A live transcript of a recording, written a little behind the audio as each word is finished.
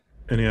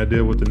Any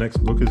idea what the next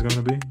book is going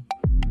to be?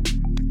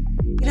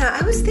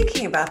 I was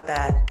thinking about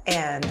that,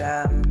 and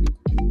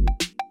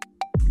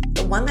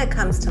the one that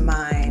comes to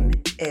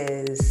mind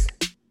is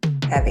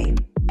Heavy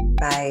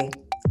by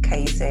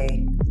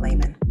Kaise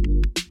Layman.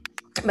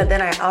 But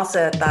then I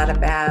also thought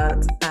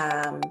about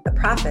The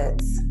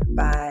Prophets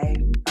by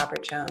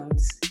Robert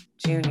Jones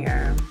Jr.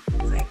 I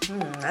was like,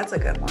 that's a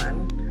good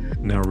one.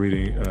 Now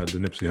reading the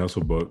Nipsey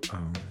Hussle book,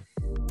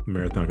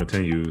 Marathon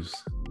Continues,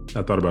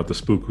 I thought about the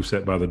spook who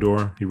sat by the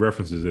door. He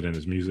references it in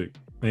his music,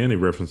 and he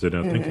referenced it,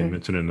 I think he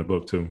mentioned it in the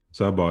book too.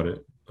 So I bought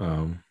it.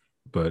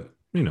 But,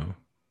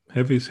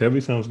 Heavy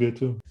sounds good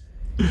too.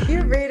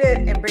 You read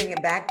it and bring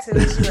it back to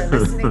us. You are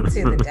listening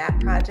to The DAP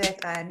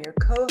Project. I am your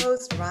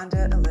co-host,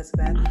 Rhonda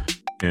Elizabeth.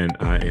 And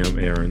I am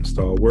Aaron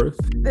Stallworth.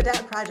 The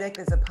DAP Project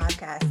is a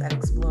podcast that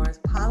explores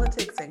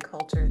politics and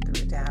culture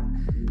through DAP,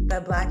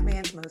 the Black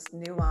man's most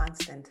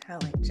nuanced and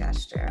telling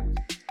gesture.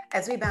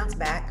 As we bounce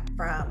back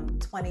from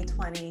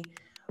 2020,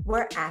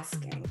 we're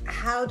asking,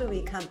 how do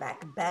we come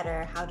back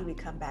better? How do we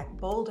come back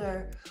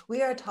bolder?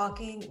 We are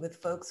talking with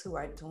folks who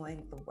are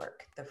doing the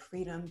work, the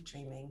freedom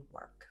dreaming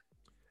work.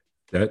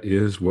 That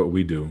is what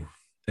we do.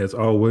 As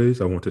always,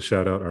 I want to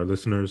shout out our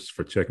listeners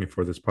for checking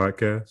for this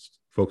podcast.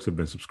 Folks have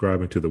been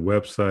subscribing to the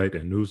website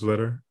and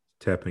newsletter,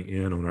 tapping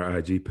in on our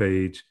IG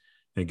page,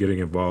 and getting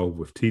involved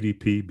with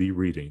TDP Be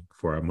Reading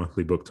for our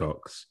monthly book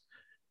talks.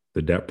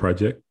 The DAP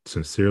Project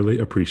sincerely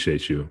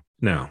appreciates you.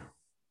 Now,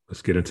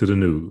 let's get into the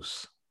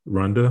news.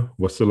 Rhonda,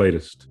 what's the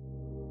latest?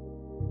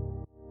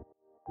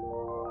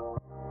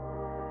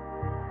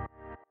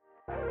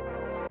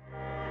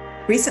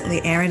 Recently,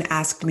 Aaron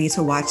asked me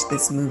to watch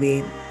this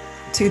movie,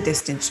 Two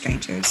Distant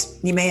Strangers.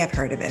 You may have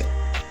heard of it.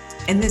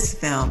 In this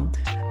film,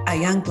 a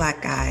young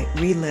Black guy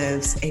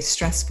relives a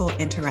stressful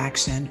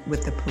interaction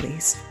with the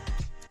police.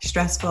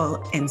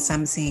 Stressful in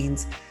some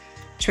scenes,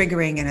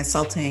 triggering and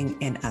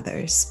assaulting in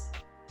others.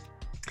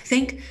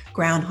 Think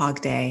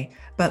Groundhog Day,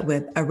 but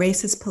with a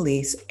racist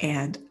police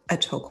and a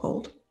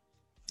chokehold.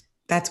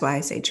 That's why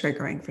I say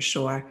triggering for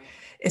sure,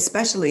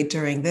 especially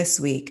during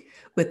this week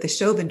with the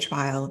Chauvin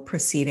trial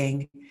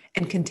proceeding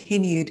and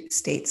continued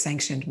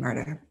state-sanctioned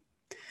murder.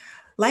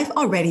 Life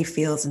already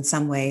feels in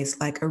some ways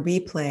like a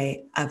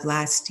replay of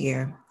last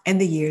year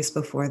and the years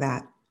before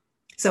that.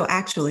 So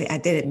actually, I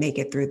didn't make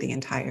it through the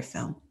entire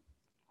film.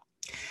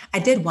 I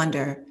did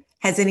wonder,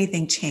 has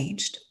anything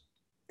changed?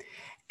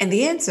 And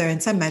the answer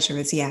in some measure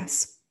is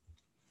yes.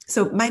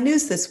 So my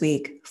news this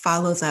week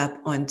follows up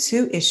on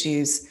two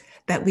issues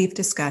that we've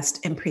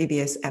discussed in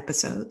previous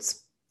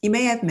episodes. You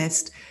may have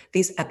missed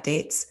these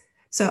updates,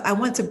 so I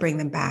want to bring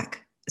them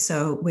back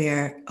so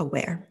we're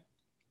aware.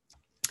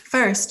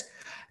 First,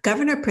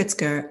 Governor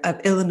Pritzker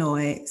of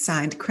Illinois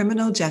signed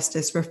criminal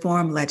justice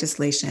reform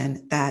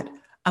legislation that,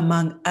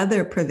 among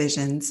other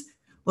provisions,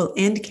 will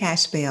end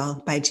cash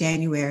bail by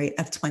January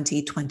of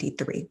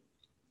 2023.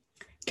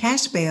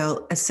 Cash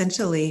bail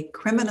essentially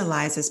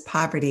criminalizes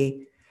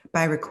poverty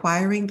by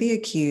requiring the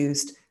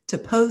accused to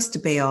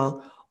post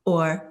bail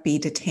or be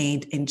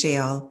detained in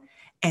jail,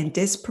 and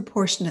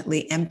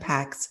disproportionately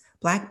impacts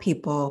Black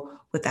people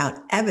without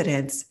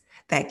evidence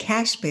that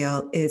cash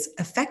bail is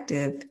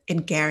effective in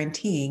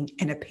guaranteeing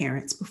an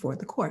appearance before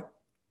the court.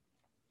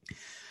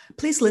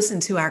 Please listen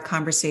to our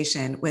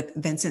conversation with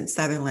Vincent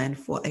Sutherland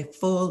for a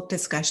full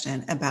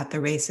discussion about the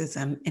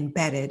racism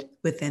embedded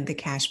within the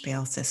cash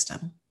bail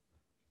system.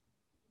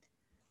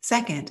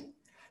 Second,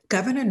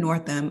 Governor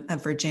Northam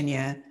of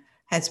Virginia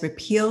has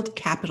repealed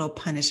capital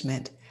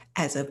punishment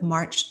as of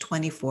March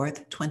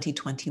 24th,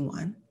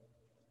 2021.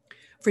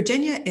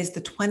 Virginia is the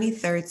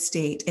 23rd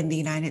state in the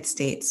United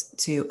States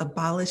to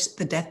abolish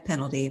the death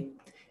penalty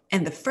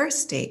and the first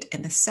state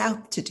in the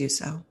South to do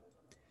so.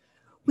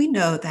 We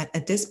know that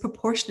a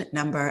disproportionate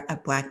number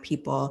of Black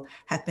people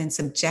have been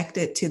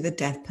subjected to the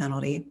death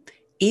penalty,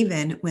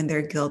 even when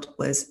their guilt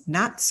was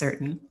not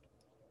certain,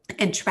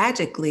 and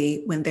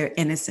tragically, when their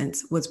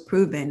innocence was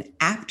proven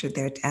after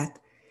their death.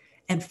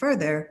 And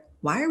further,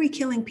 why are we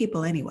killing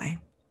people anyway?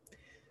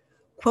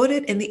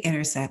 Quoted in The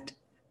Intercept,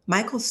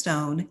 Michael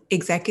Stone,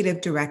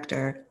 executive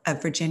director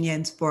of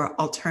Virginians for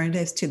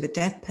Alternatives to the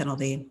Death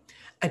Penalty,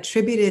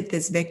 attributed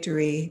this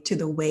victory to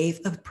the wave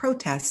of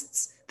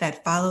protests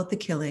that followed the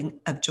killing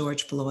of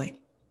George Floyd.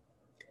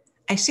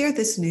 I share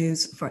this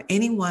news for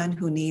anyone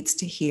who needs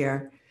to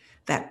hear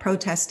that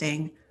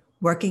protesting,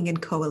 working in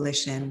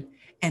coalition,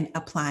 and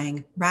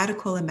applying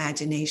radical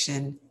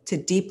imagination to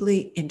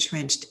deeply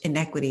entrenched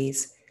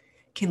inequities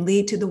can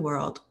lead to the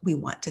world we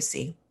want to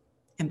see.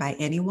 And by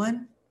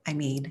anyone, I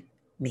mean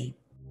me.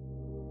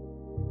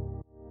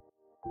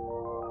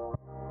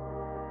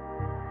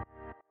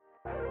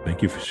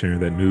 Thank you for sharing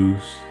that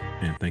news,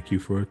 and thank you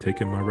for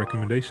taking my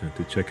recommendation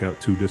to check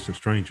out Two Distant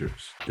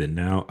Strangers, the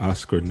now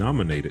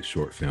Oscar-nominated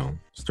short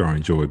film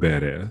starring Joey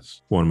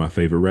Badass, one of my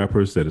favorite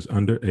rappers that is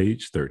under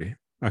age 30.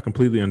 I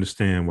completely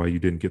understand why you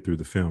didn't get through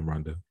the film,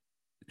 Rhonda.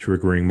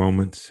 Triggering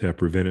moments have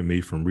prevented me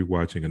from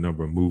rewatching a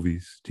number of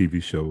movies,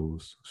 TV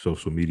shows,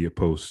 social media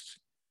posts,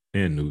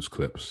 and news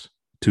clips.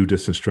 Two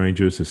Distant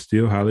Strangers is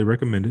still highly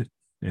recommended.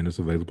 and it's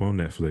available on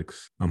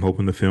Netflix. I'm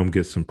hoping the film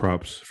gets some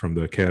props from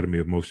the Academy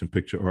of Motion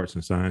Picture Arts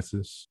and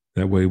Sciences.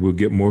 That way we'll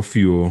get more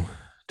fuel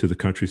to the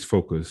country's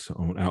focus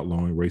on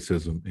outlawing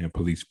racism and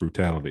police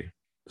brutality.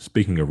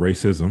 Speaking of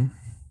racism,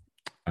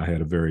 I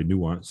had a very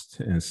nuanced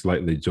and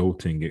slightly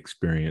jolting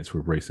experience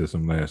with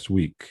racism last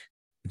week.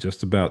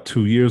 Just about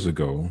 2 years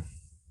ago,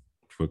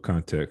 for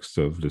context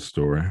of this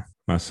story,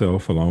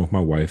 myself, along with my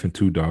wife and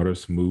 2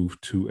 daughters,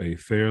 moved to a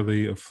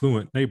fairly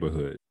affluent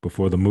neighborhood.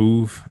 Before the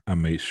move, I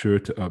made sure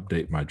to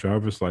update my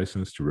driver's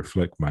license to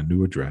reflect my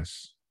new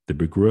address. The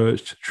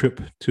begrudged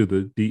trip to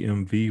the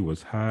DMV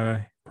was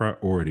high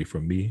priority for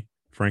me,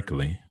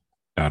 frankly,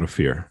 out of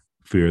fear.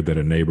 Fear that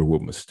a neighbor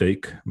would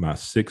mistake my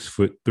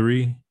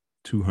 6'3",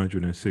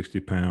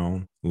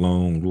 260-pound,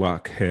 long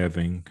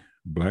lock-having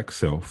black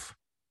self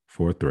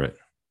for a threat,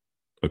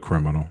 a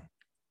criminal,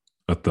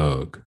 a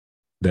thug.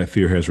 That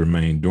fear has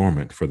remained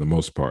dormant for the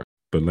most part.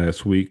 But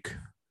last week,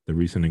 the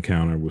recent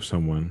encounter with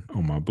someone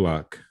on my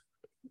block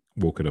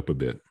woke it up a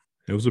bit.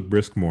 It was a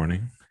brisk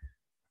morning.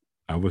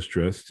 I was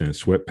dressed in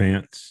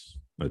sweatpants,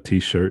 a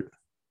t-shirt,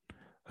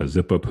 a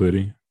zip-up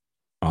hoodie,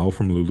 all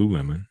from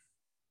Lululemon,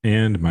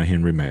 and my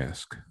Henry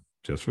mask.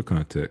 Just for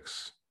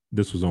context,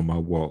 this was on my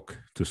walk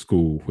to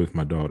school with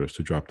my daughters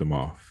to drop them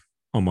off.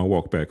 On my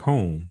walk back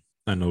home,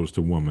 I noticed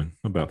a woman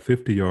about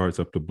 50 yards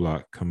up the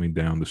block coming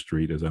down the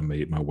street as I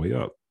made my way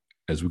up.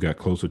 As we got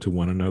closer to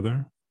one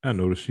another, I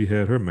noticed she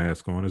had her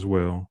mask on as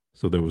well,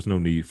 so there was no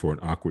need for an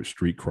awkward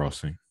street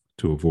crossing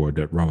to avoid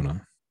that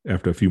Rona.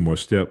 After a few more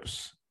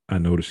steps, I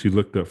noticed she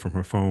looked up from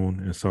her phone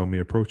and saw me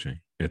approaching.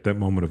 At that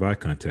moment of eye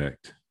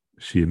contact,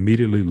 she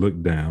immediately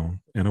looked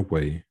down and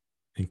away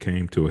and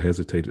came to a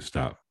hesitated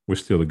stop. We're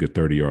still a good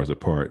 30 yards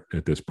apart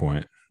at this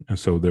point, and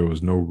so there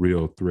was no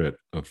real threat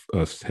of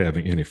us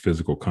having any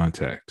physical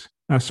contact.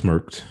 I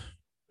smirked,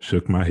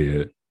 shook my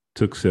head,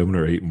 took 7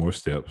 or 8 more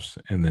steps,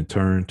 and then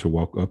turned to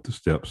walk up the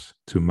steps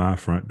to my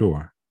front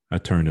door. I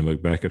turned and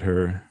looked back at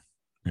her,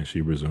 and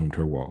she resumed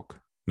her walk,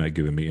 not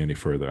giving me any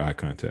further eye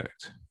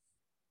contact.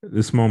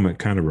 This moment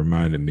kind of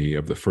reminded me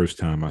of the first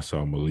time I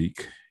saw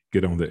Malik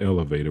get on the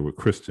elevator with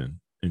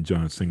Kristen in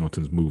John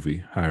Singleton's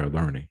movie, Higher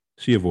Learning.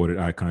 She avoided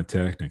eye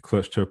contact and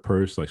clutched her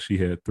purse like she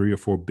had 3 or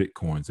 4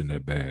 Bitcoins in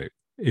that bag.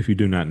 If you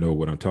do not know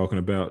what I'm talking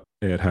about,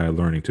 add Higher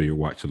Learning to your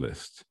watch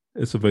list.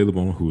 It's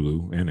available on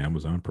Hulu and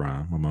Amazon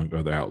Prime, among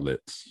other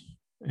outlets.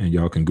 And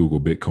y'all can Google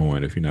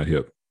Bitcoin if you're not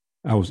hip.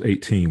 I was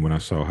 18 when I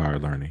saw Higher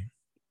Learning.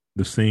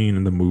 The scene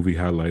in the movie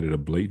highlighted a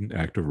blatant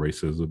act of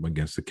racism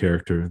against the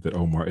character that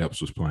Omar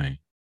Epps was playing.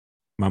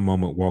 My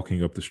moment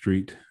walking up the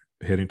street,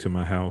 heading to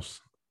my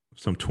house,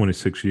 some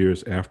 26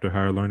 years after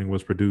Higher Learning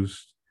was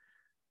produced,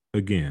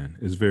 again,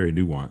 is very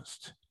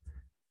nuanced,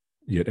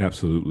 yet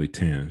absolutely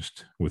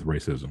tinged with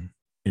racism.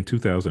 In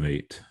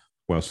 2008,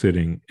 while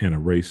sitting in a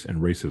race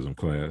and racism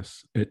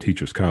class at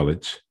Teachers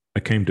College, I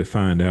came to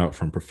find out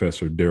from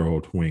Professor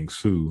Daryl Wing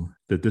Su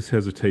that this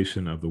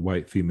hesitation of the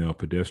white female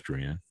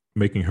pedestrian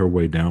making her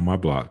way down my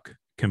block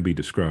can be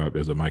described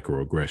as a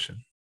microaggression.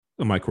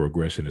 A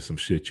microaggression is some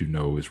shit you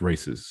know is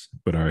racist,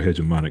 but our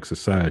hegemonic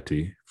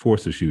society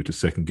forces you to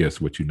second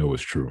guess what you know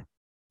is true.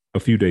 A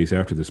few days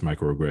after this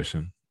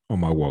microaggression, on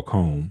my walk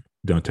home,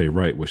 Dante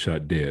Wright was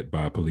shot dead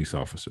by a police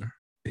officer.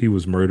 He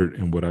was murdered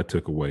in what I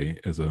took away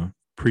as a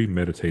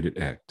premeditated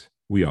act.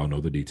 We all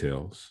know the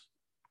details.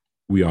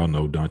 We all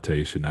know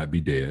Dante should not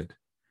be dead.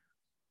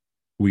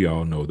 We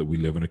all know that we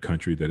live in a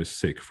country that is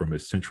sick from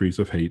its centuries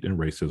of hate and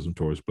racism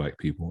towards Black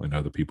people and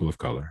other people of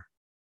color.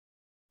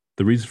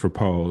 The reason for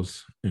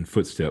pause and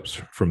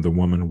footsteps from the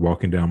woman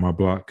walking down my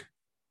block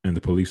and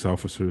the police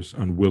officer's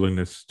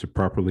unwillingness to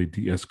properly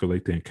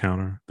de-escalate the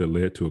encounter that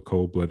led to a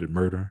cold-blooded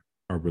murder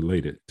are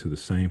related to the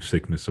same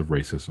sickness of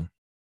racism.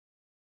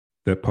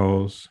 That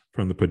pause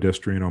from the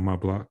pedestrian on my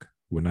block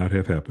would not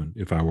have happened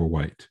if I were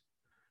white.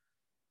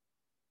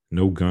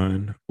 No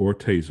gun or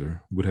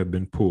taser would have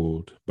been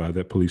pulled by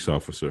that police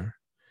officer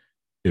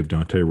if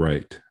Dante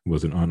Wright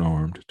was an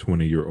unarmed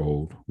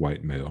 20-year-old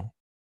white male.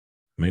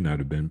 May not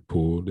have been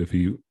pulled if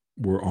he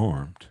were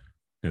armed,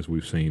 as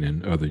we've seen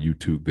in other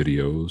YouTube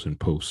videos and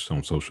posts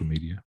on social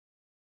media.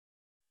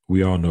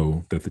 We all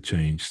know that the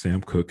change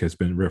Sam Cooke has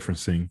been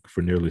referencing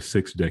for nearly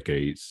 6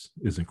 decades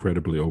is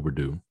incredibly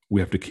overdue.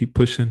 We have to keep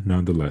pushing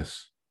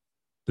nonetheless.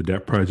 The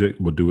DAP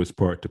Project will do its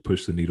part to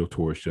push the needle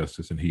towards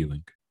justice and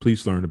healing.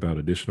 Please learn about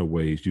additional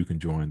ways you can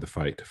join the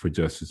fight for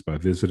justice by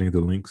visiting the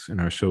links in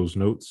our show's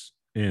notes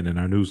and in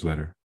our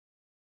newsletter.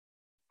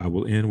 I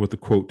will end with a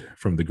quote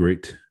from the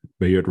great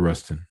Bayard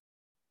Rustin.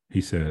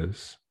 He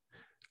says,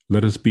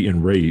 "Let us be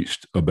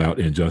enraged about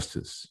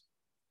injustice,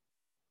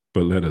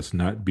 but let us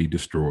not be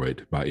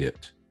destroyed by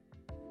it."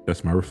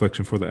 That's my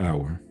reflection for the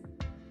hour.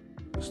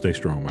 Stay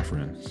strong, my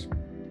friends.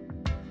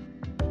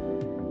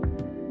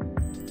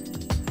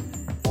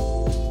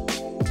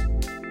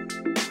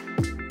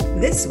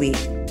 This week,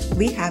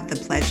 we have the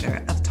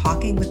pleasure of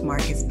talking with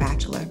Markus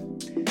Batchelor.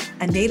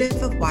 A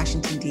native of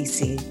Washington,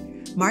 D.C.,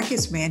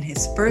 Markus ran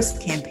his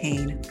first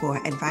campaign for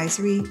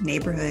Advisory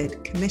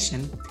Neighborhood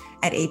Commission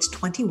at age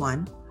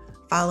 21,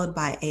 followed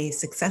by a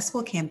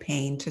successful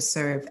campaign to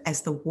serve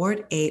as the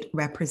Ward 8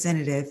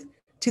 representative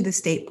to the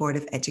State Board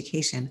of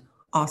Education,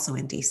 also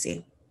in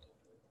DC.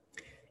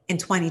 In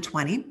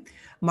 2020,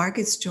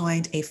 Markus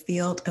joined a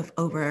field of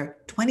over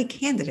 20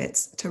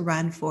 candidates to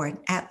run for an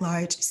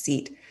at-large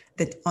seat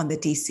on the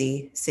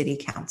DC City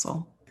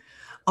Council.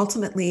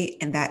 Ultimately,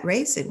 in that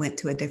race, it went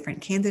to a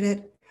different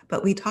candidate,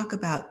 but we talk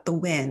about the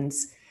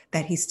wins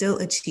that he still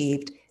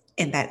achieved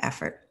in that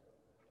effort.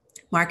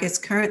 Markus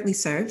currently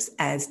serves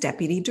as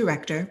Deputy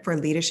Director for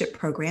Leadership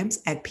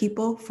Programs at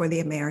People for the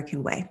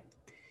American Way.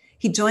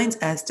 He joins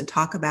us to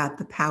talk about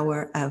the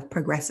power of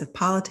progressive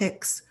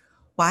politics,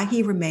 why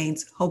he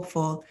remains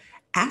hopeful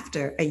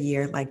after a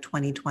year like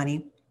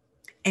 2020,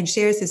 and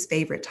shares his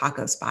favorite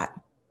taco spot.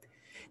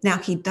 Now,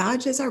 he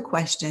dodges our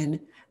question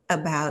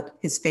about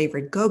his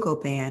favorite go-go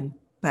band,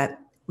 but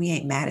we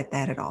ain't mad at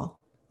that at all.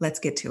 Let's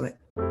get to it.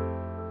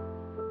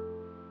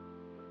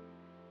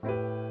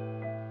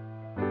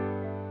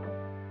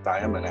 I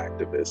am an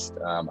activist.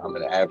 I'm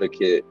an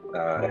advocate.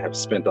 I have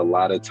spent a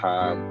lot of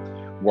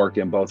time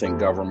working both in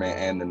government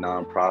and the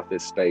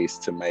nonprofit space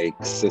to make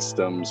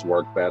systems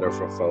work better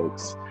for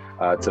folks,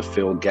 to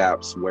fill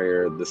gaps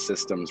where the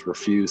systems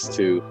refuse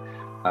to,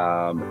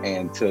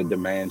 and to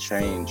demand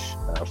change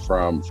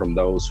from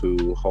those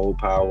who hold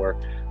power,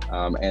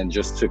 and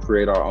just to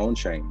create our own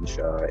change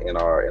in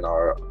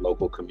our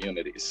local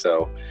communities.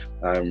 So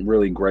I'm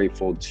really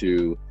grateful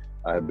to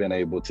I've been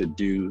able to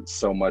do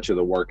so much of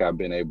the work I've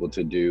been able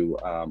to do,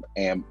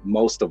 and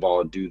most of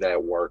all, do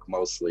that work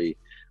mostly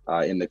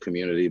in the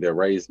community that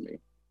raised me.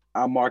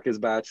 I'm Markus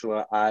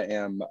Batchelor. I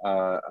am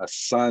a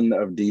son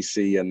of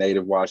DC, a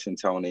native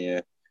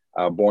Washingtonian,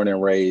 born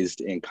and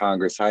raised in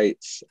Congress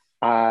Heights.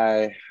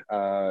 I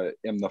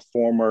am the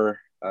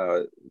former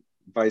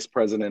Vice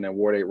President and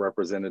Ward 8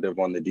 representative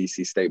on the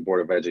DC State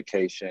Board of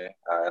Education,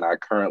 and I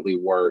currently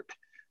work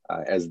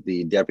as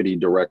the Deputy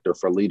Director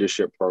for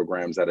Leadership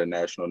Programs at a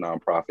national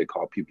nonprofit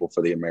called People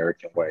for the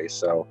American Way.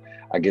 So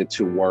I get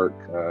to work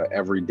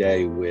every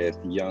day with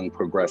young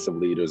progressive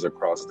leaders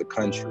across the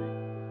country.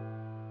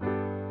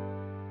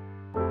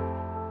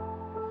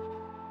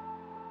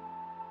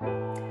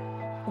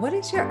 What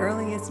is your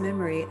earliest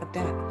memory of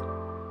Dad?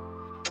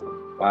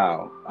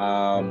 Wow.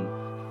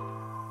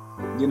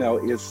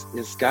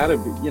 It's gotta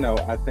be,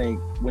 I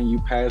think when you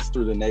pass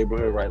through the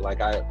neighborhood, right?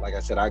 Like I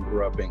said, I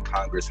grew up in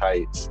Congress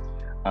Heights,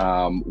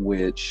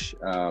 which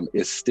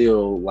is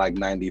still like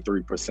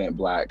 93%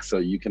 Black. So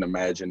you can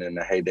imagine in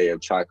the heyday of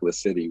Chocolate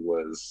City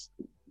was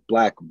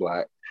Black,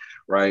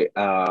 right?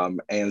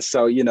 And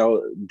so,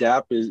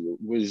 DAP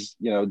was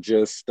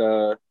just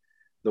the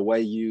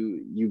way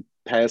you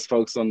pass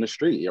folks on the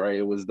street, right?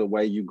 It was the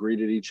way you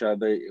greeted each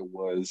other. It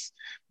was,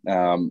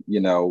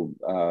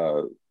 the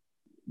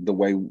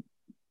way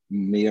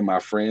me and my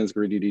friends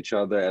greeted each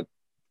other at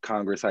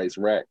Congress Heights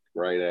Rec,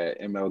 right, at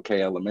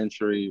MLK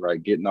Elementary,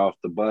 right, getting off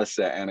the bus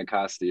at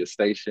Anacostia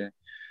Station.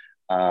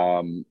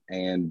 I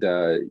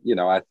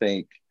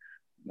think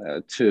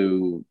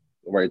to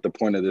the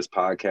point of this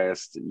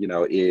podcast,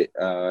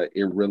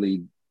 it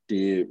really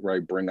did,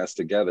 right, bring us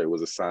together. It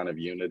was a sign of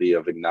unity,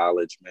 of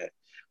acknowledgement,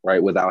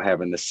 right, without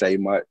having to say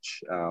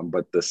much,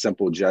 but the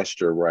simple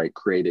gesture, right,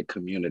 created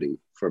community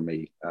for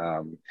me.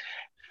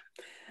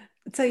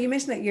 So you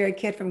mentioned that you're a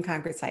kid from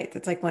Congress Heights.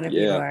 It's like one of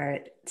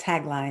your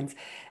taglines.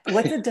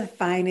 What's a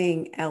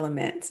defining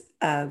element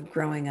of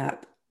growing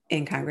up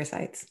in Congress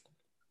Heights?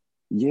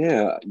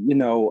 Yeah,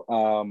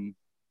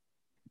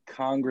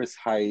 Congress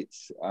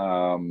Heights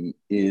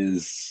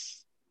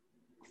is,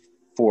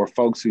 for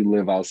folks who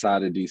live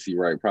outside of DC,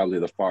 right, probably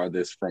the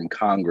farthest from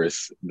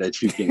Congress that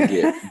you can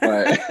get.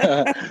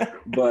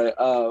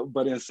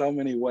 but in so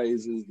many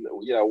ways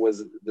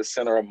was the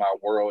center of my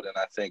world, and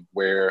I think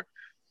where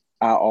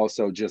I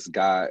also just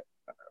got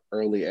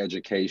early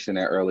education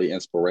and early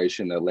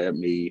inspiration that led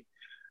me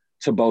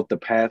to both the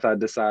path I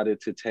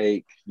decided to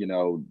take,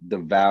 the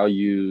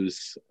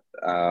values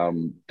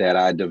that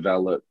I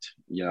developed,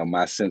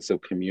 my sense of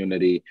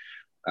community.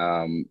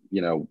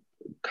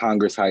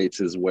 Congress Heights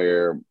is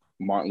where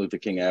Martin Luther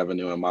King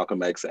Avenue and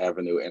Malcolm X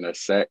Avenue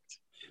intersect.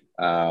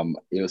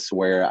 It was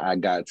where I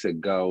got to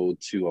go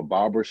to a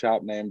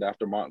barbershop named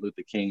after Martin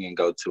Luther King and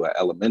go to an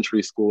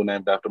elementary school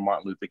named after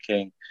Martin Luther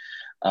King.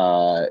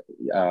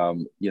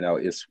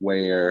 It's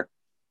where,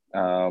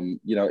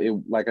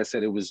 like I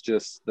said, it was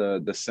just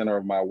the center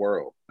of my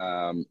world.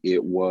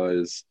 It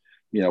was,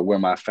 where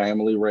my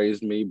family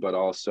raised me, but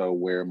also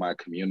where my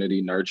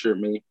community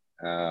nurtured me.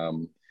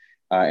 And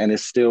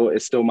it's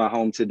still my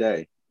home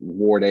today.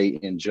 Ward 8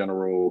 in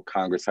general,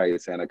 Congress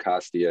Heights,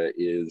 Anacostia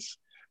is,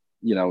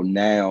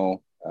 now,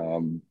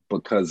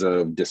 because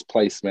of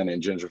displacement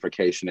and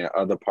gentrification in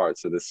other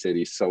parts of the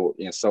city. So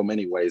in so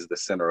many ways, the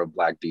center of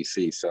Black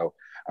DC. So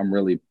I'm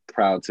really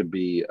proud to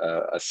be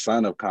a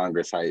son of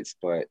Congress Heights,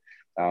 but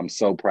I'm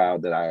so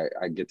proud that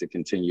I get to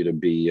continue to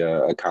be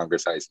a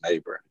Congress Heights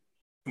neighbor.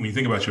 When you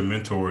think about your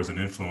mentors and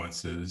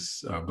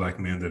influences, Black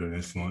men that have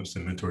influenced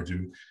and mentored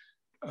you,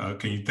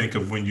 can you think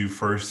of when you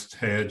first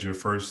had your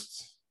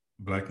first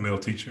Black male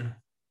teacher?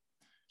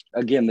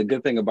 again, the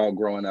good thing about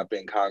growing up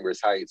in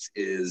Congress Heights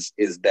is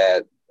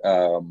that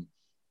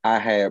I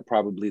had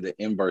probably the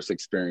inverse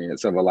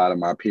experience of a lot of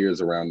my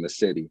peers around the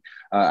city.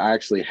 I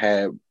actually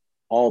had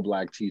all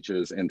Black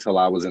teachers until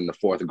I was in the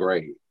fourth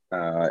grade.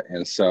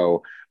 And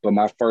so, but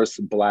my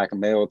first Black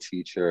male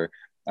teacher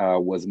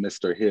was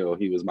Mr. Hill.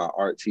 He was my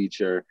art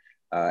teacher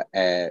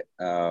at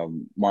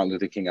Martin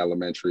Luther King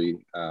Elementary.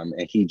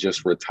 And he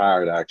just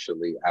retired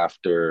actually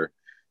after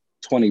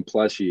 20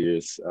 plus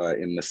years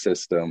in the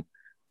system.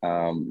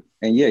 And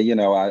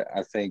yeah,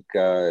 I think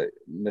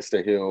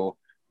Mr. Hill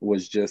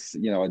was just,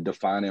 a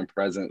defining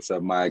presence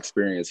of my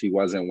experience. He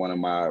wasn't one of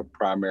my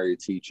primary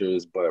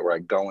teachers, but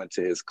going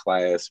to his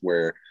class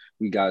where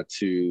we got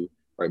to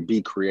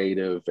be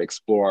creative,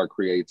 explore our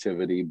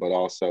creativity, but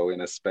also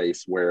in a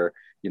space where,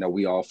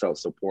 we all felt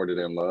supported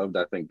and loved.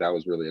 I think that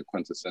was really a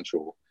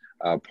quintessential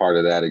part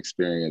of that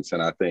experience.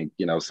 And I think,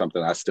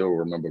 something I still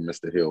remember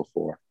Mr. Hill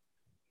for.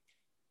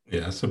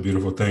 Yeah, that's a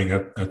beautiful thing.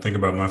 I think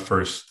about my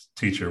first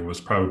teacher was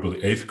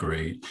probably eighth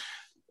grade,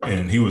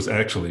 and he was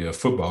actually a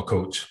football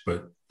coach,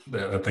 but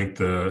I think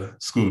the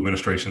school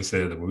administration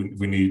said that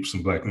we need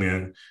some Black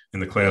men in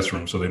the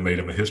classroom, so they made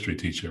him a history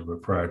teacher.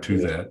 But prior to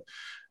that,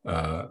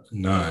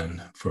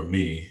 none for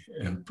me.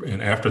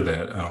 And after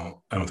that, I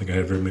don't think I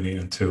had very many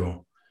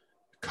until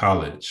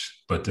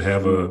college. But to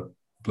have a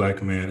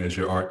Black man as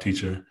your art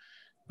teacher,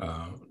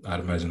 I'd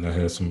imagine that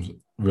has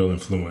some real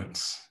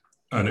influence.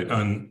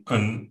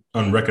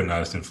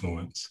 Unrecognized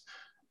influence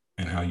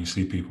in how you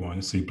see people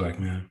and see Black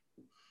men.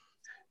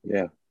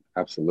 Yeah,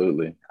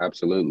 absolutely. And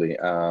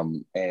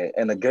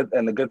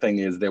the good thing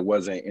is there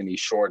wasn't any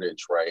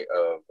shortage,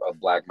 of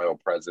Black male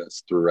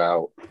presence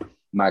throughout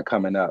my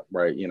coming up,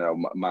 right?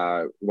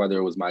 My whether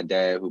it was my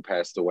dad who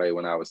passed away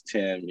when I was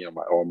 10,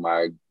 or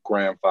my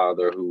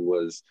grandfather who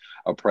was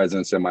a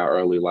presence in my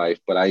early life.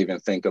 But I even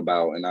think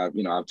about, and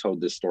I've told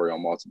this story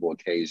on multiple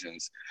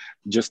occasions,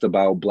 just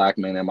about Black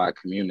men in my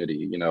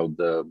community.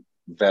 The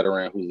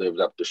veteran who lived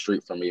up the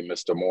street from me,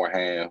 Mr.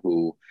 Moorhan,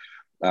 who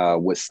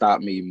would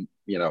stop me,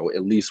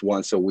 at least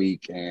once a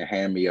week and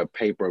hand me a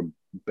paper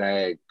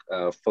bag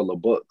full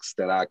of books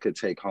that I could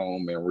take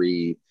home and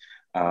read.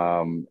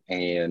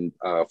 And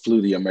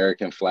flew the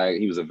American flag.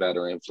 He was a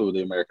veteran, flew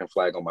the American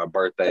flag on my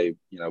birthday,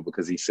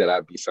 because he said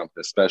I'd be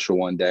something special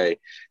one day.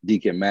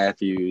 Deacon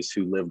Matthews,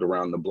 who lived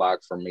around the block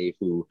from me,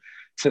 who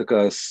took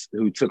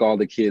all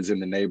the kids in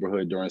the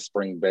neighborhood during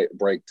spring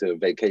break to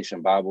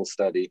vacation Bible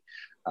study,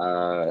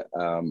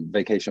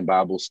 vacation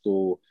Bible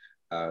school.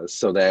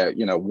 So that,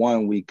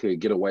 one, we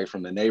could get away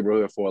from the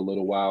neighborhood for a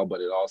little while,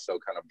 but it also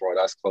kind of brought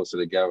us closer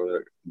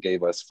together,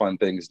 gave us fun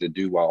things to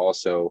do while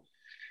also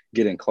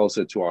getting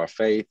closer to our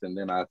faith. And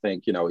then I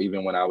think,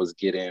 even when I was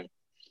getting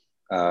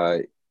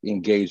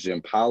engaged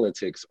in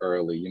politics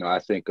early, I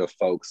think of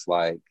folks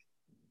like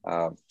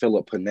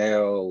Philip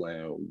Pennell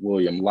and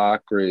William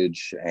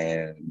Lockridge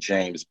and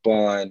James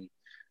Bunn,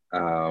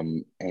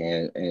 and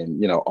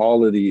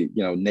all of the,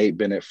 Nate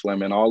Bennett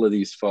Fleming, all of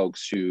these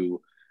folks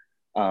who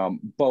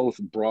both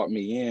brought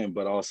me in,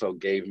 but also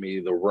gave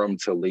me the room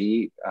to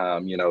lead.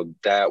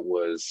 That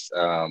was,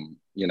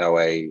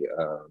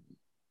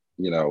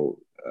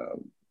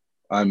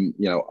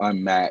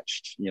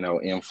 unmatched,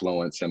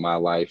 influence in my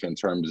life in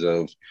terms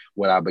of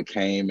what I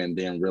became, and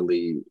then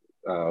really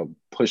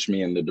pushed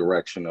me in the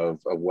direction of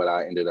what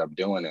I ended up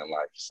doing in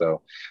life.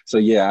 So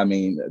yeah, I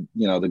mean,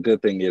 the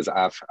good thing is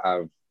I've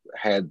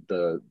had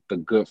the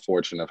good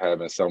fortune of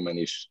having so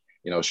many,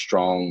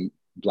 strong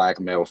Black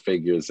male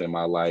figures in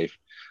my life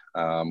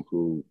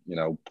who,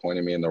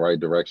 pointed me in the right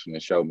direction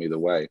and showed me the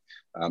way.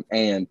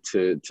 And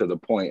to the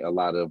point, a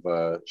lot of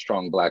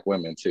strong Black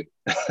women too.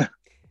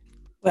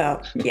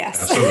 Well,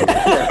 yes. Absolutely.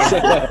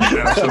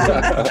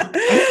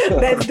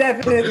 That's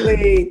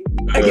definitely,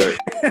 again,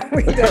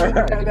 we don't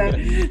know that.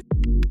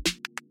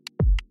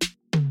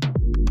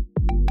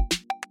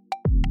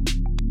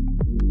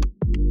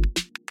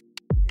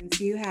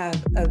 Since you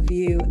have a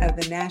view of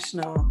the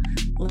national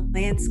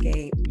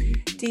landscape,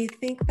 do you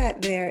think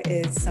that there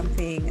is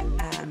something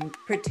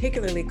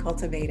particularly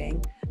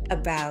cultivating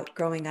about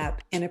growing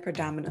up in a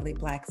predominantly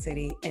Black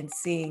city and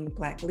seeing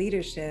Black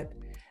leadership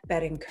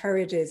that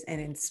encourages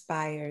and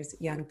inspires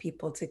young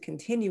people to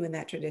continue in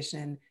that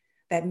tradition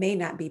that may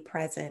not be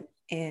present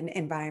in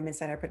environments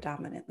that are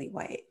predominantly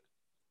white?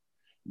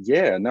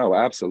 Yeah, no,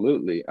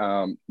 absolutely.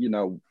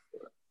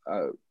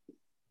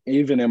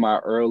 Even in my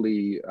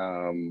early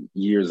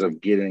years of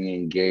getting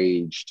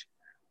engaged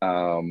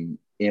in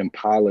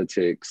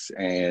politics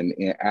and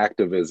in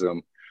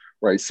activism,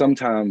 right?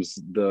 Sometimes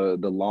the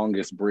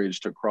longest bridge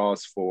to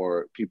cross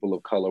for people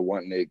of color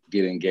wanting to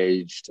get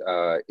engaged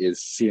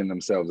is seeing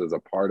themselves as a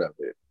part of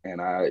it.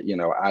 And I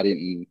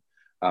didn't,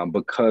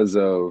 because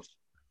I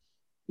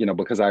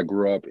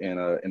grew up in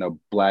a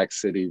Black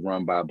city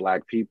run by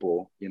Black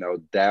people,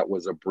 that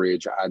was a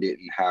bridge I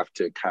didn't have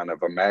to kind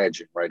of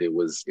imagine, right? It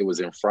was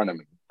in front of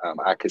me.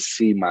 I could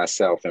see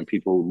myself and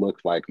people who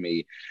looked like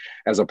me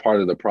as a part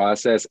of the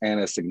process and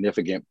as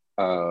significant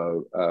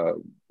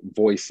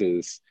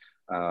voices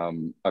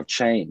of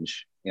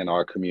change in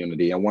our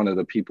community. And one of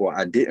the people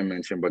I didn't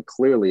mention, but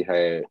clearly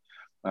had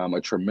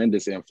a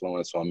tremendous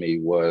influence on me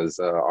was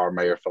our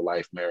mayor for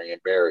life, Marion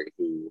Barry,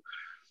 who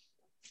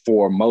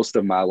for most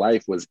of my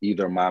life was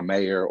either my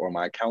mayor or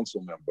my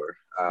council member.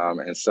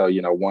 And so,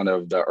 one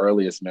of the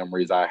earliest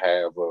memories I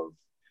have of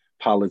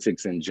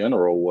politics in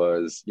general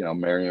was,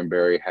 Marion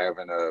Barry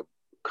having a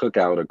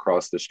cookout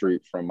across the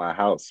street from my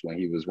house when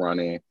he was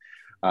running,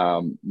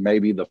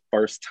 maybe the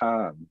first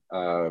time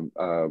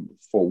for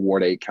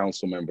Ward 8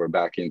 council member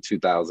back in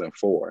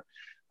 2004.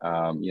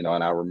 And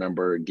I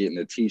remember getting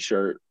a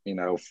T-shirt,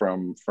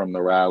 from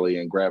the rally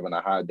and grabbing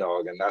a hot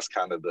dog, and that's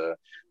kind of the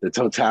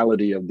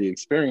totality of the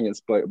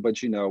experience. But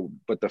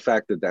the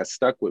fact that that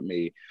stuck with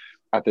me,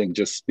 I think,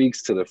 just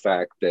speaks to the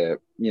fact that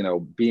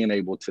being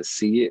able to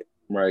see it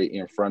right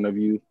in front of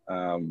you,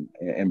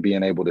 and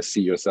being able to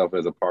see yourself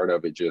as a part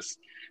of it just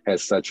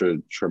has such a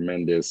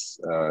tremendous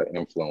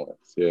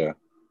influence. Yeah.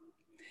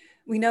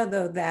 We know,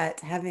 though, that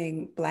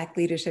having Black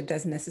leadership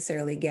doesn't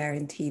necessarily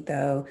guarantee,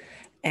 though,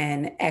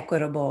 an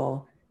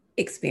equitable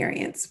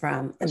experience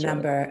from a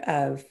number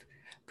of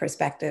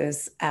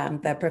perspectives.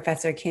 The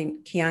professor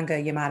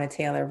Kianga Yamada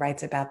Taylor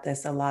writes about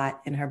this a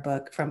lot in her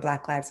book, From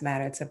Black Lives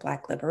Matter to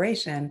Black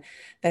Liberation,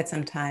 that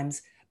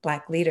sometimes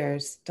Black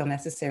leaders don't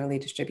necessarily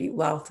distribute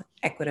wealth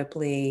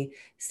equitably,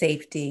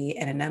 safety,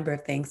 and a number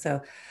of things.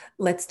 So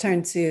let's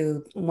turn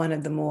to one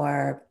of the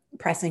more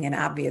pressing and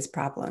obvious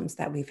problems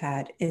that we've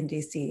had in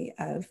DC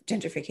of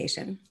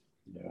gentrification.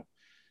 Yeah.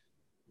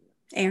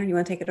 Aaron, you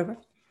want to take it over?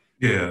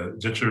 Yeah,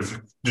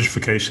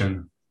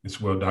 gentrification is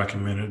well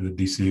documented, the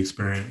DC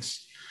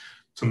experience.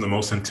 Some of the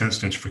most intense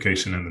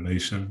gentrification in the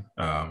nation,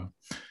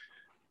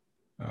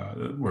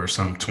 where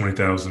some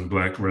 20,000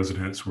 Black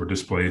residents were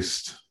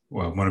displaced.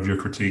 Well, one of your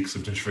critiques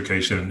of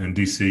gentrification in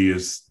DC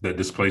is that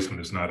displacement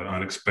is not an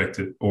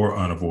unexpected or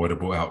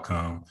unavoidable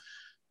outcome,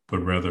 but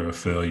rather a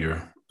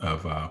failure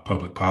of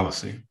public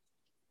policy.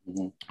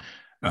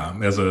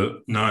 Mm-hmm. As a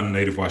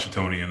non-native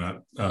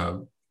Washingtonian,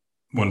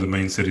 one of the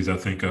main cities I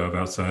think of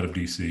outside of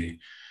DC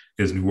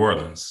is New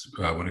Orleans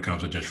when it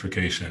comes to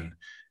gentrification.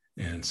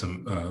 And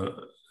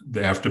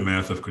the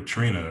aftermath of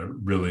Katrina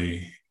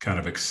really kind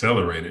of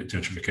accelerated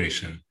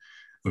gentrification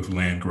with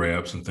land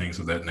grabs and things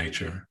of that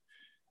nature.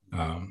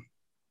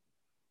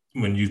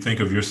 When you think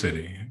of your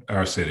city,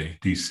 our city,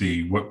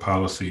 DC, what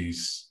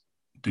policies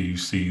do you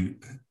see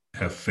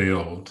have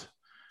failed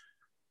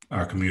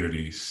our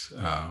communities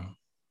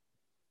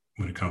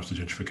when it comes to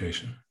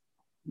gentrification?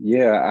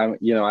 Yeah,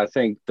 I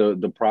think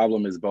the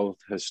problem is both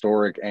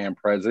historic and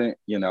present.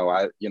 When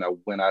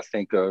I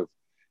think of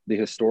the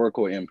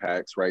historical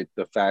impacts, right,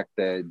 the fact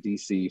that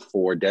DC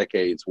for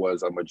decades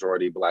was a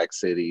majority Black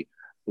city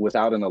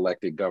without an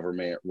elected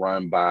government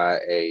run by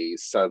a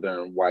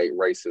Southern white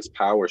racist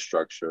power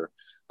structure,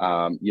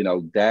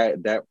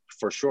 that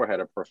for sure had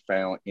a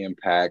profound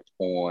impact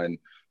on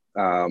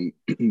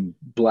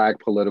Black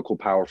political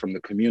power from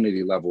the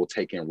community level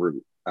taking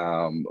root.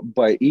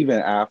 But even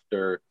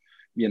after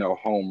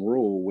home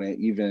rule, when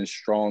even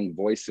strong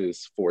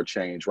voices for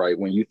change, right?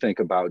 When you think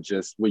about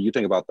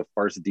the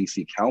first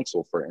DC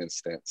council, for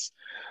instance,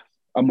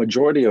 a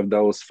majority of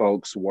those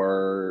folks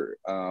were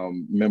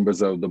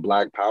members of the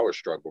Black power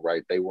struggle,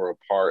 right? They were a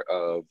part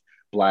of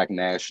Black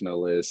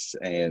nationalists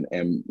and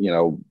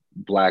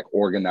Black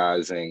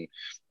organizing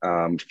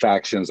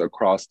factions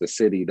across the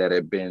city that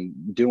had been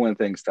doing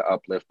things to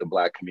uplift the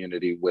Black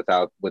community with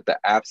the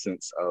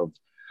absence of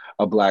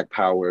a Black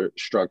power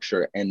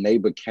structure. And they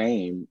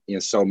became,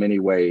 in so many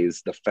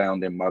ways, the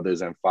founding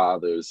mothers and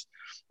fathers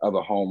of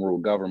a home rule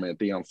government.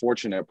 The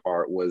unfortunate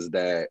part was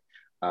that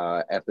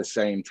at the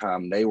same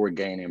time they were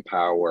gaining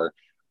power,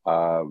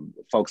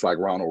 folks like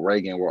Ronald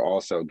Reagan were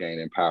also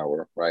gaining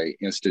power, right?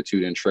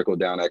 Instituting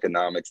trickle-down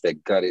economics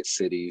that gutted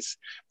cities,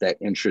 that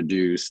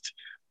introduced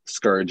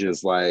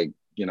scourges like,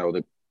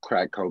 the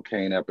crack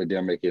cocaine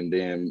epidemic. And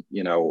then,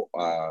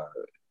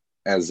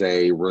 as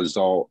a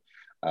result,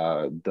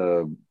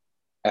 the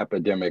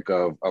epidemic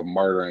of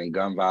murder and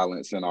gun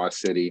violence in our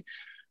city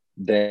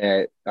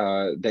that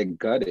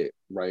gutted,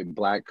 right,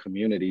 Black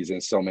communities in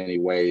so many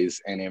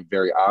ways, and in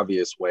very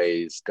obvious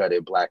ways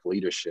gutted Black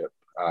leadership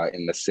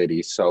in the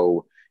city.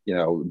 So,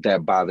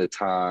 that by the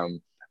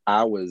time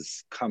I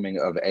was coming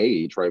of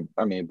age, right,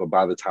 but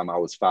by the time I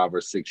was 5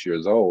 or 6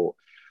 years old,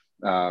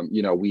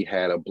 we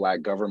had a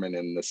Black government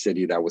in the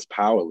city that was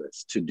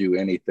powerless to do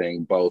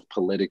anything, both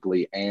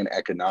politically and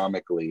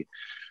economically,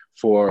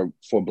 for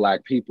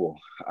Black people.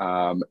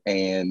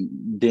 And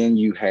then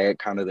you had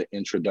kind of the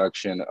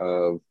introduction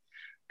of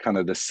kind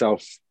of the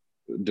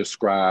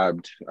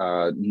self-described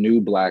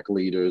new Black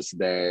leaders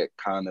that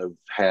kind of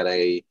had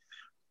a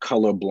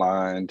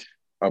colorblind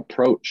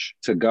approach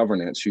to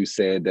governance, who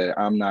said that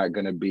I'm not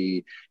going to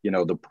be,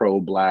 the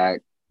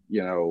pro-Black,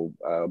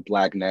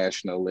 Black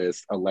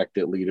nationalist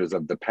elected leaders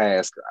of the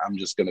past. I'm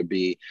just going to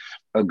be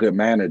a good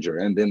manager.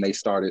 And then they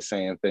started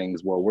saying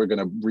things, well, we're going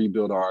to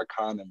rebuild our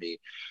economy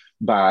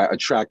by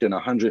attracting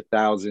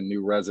 100,000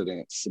 new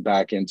residents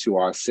back into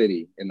our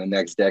city in the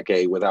next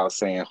decade without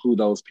saying who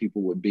those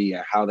people would be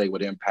and how they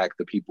would impact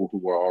the people who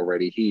were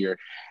already here.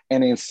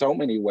 And in so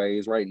many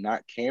ways, right,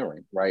 not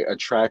caring, right,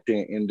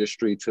 attracting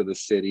industry to the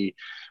city,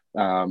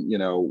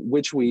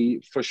 which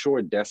we for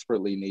sure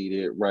desperately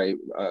needed, right,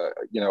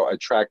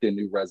 attracting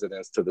new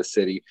residents to the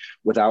city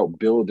without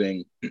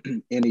building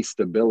any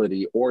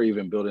stability or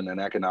even building an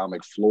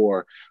economic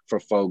floor for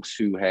folks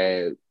who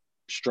had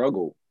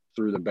struggled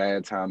through the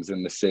bad times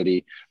in the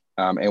city,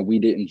 and we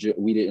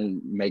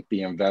didn't make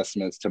the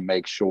investments to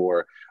make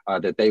sure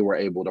that they were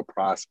able to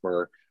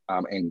prosper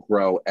and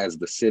grow as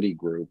the city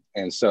grew.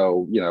 And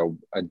so,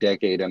 a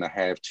decade and a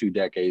half, 2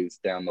 decades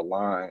down the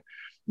line,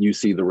 you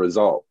see the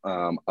result: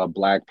 a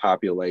Black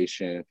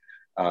population,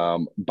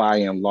 by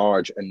and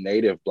large, a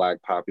Native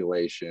Black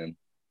population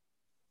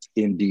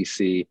in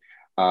DC.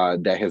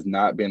 That has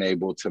not been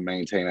able to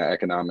maintain an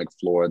economic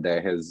floor,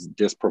 that has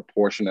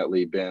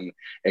disproportionately been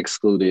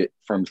excluded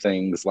from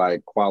things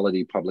like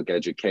quality public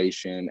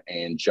education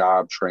and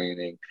job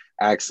training,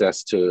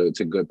 access to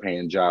good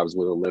paying jobs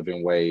with a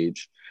living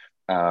wage.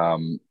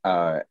 And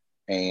I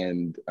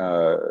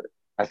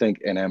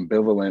think an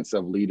ambivalence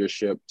of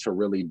leadership to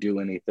really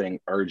do anything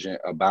urgent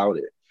about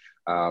it.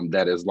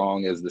 That as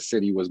long as the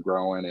city was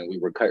growing and we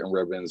were cutting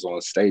ribbons on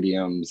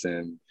stadiums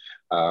and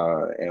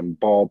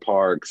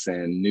ballparks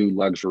and new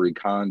luxury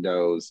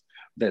condos,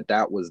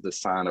 that was the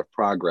sign of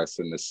progress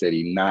in the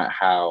city, not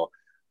how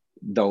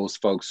those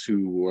folks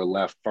who were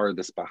left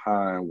furthest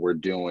behind were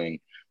doing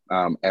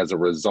as a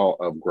result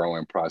of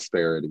growing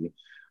prosperity.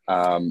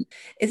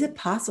 Is it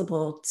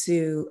possible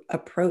to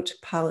approach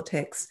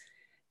politics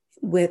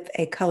with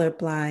a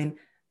colorblind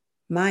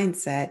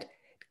mindset,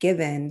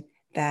 given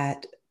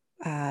that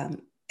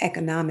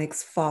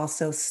economics fall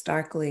so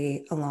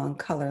starkly along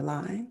color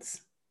lines?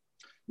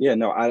 Yeah,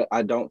 no,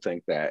 I don't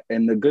think that.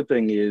 And the good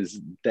thing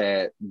is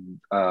that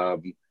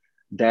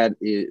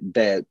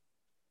that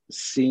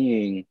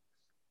seeing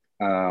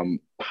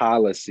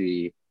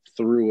policy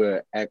through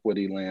an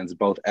equity lens,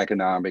 both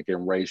economic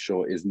and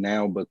racial, is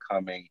now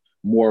becoming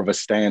more of a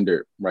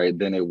standard, right,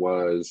 than it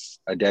was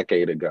a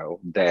decade ago.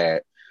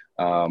 That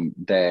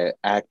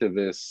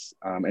activists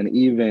and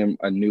even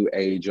a new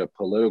age of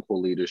political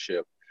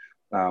leadership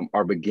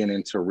are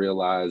beginning to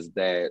realize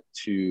that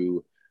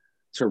to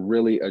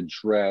really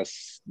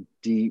address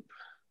deep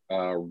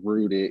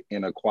rooted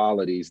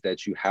inequalities,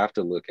 that you have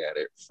to look at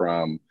it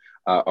from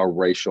a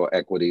racial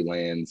equity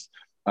lens,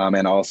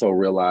 and also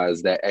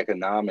realize that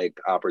economic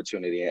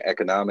opportunity and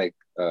economic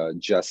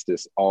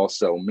justice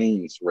also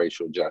means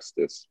racial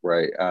justice,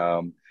 right?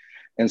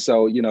 And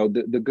so,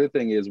 the good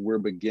thing is we're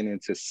beginning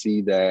to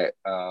see that,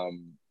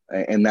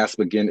 and that's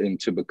beginning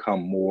to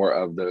become more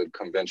of the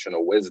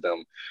conventional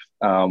wisdom.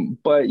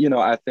 But,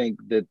 I think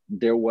that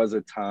there was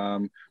a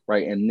time,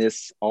 right, and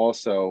this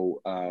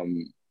also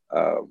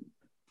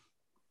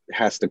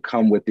has to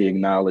come with the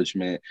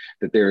acknowledgement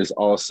that there is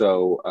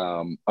also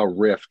a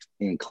rift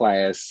in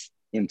class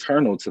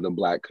internal to the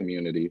Black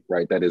community,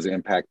 right, that has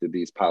impacted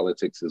these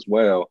politics as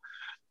well.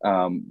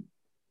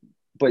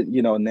 But,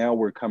 now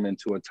we're coming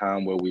to a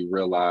time where we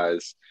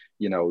realize,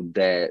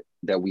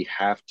 that we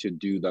have to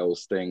do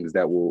those things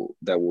that will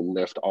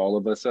lift all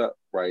of us up,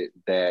 right?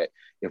 That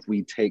if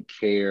we take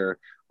care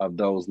of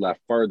those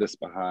left furthest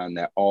behind,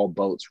 that all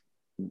boats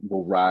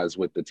will rise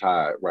with the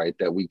tide, right?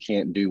 That we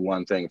can't do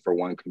one thing for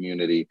one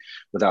community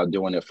without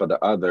doing it for the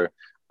other,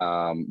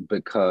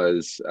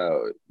 because,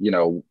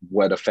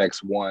 what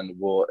affects one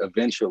will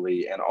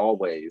eventually and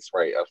always,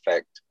 right,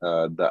 affect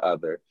the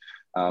other.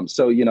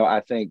 So, I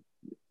think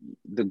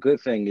the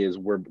good thing is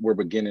we're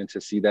beginning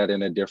to see that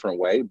in a different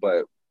way,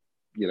 but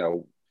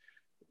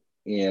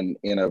in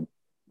the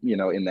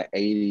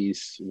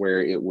 80s,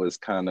 where it was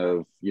kind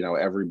of,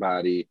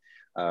 everybody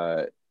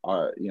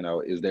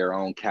is their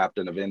own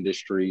captain of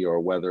industry, or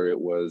whether it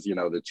was,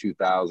 the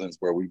 2000s,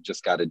 where we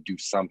just got to do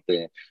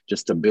something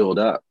just to build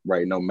up,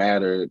 right? No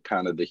matter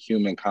kind of the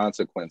human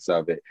consequence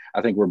of it.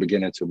 I think we're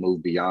beginning to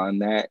move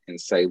beyond that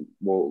and say,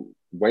 well,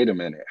 wait a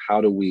minute,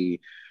 how do we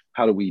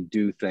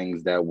do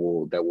things that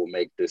will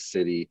make this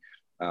city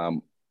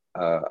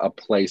a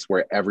place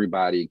where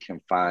everybody can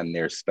find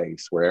their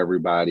space, where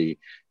everybody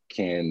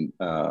can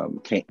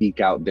eke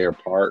out their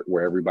part,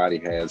 where everybody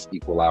has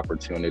equal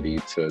opportunity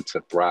to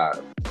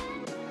thrive.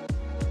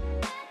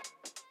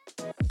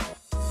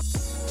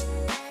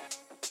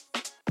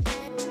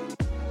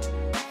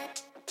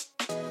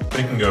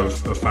 Thinking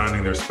of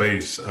finding their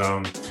space,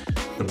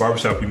 the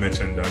barbershop you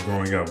mentioned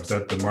growing up, was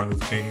that the Martin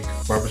Luther King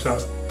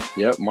barbershop?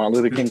 Yep, Martin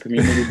Luther King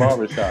Community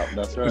Barbershop.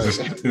 That's right. Is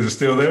it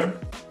still there?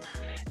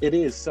 It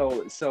is.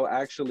 So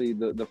actually,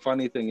 the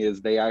funny thing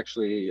is they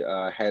actually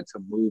had to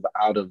move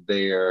out of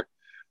their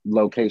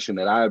location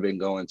that I've been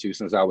going to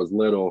since I was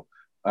little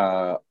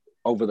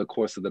over the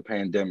course of the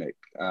pandemic.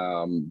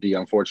 The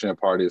unfortunate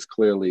part is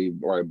clearly,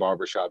 right,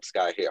 barbershops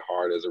got hit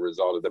hard as a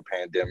result of the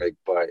pandemic,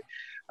 but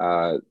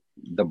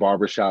the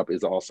barbershop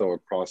is also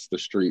across the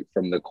street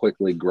from the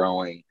quickly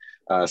growing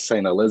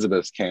St.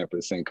 Elizabeth's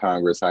campus in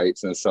Congress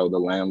Heights. And so the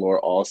landlord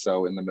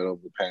also, in the middle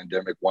of the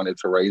pandemic, wanted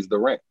to raise the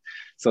rent.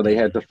 So they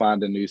had to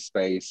find a new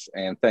space.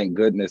 And thank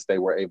goodness they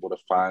were able to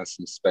find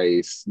some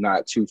space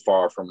not too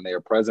far from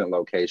their present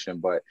location.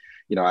 But,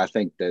 I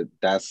think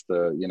that's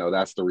the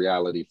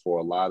reality for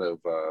a lot of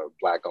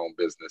Black-owned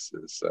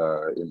businesses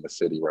in the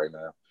city right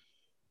now.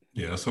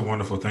 Yeah, it's a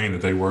wonderful thing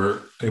that they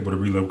were able to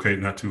relocate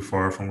not too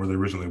far from where they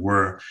originally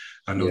were.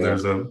 I know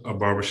there's a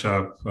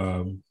barbershop.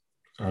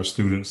 Our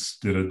students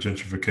did a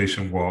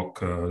gentrification walk.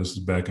 This is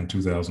back in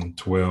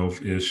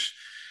 2012-ish.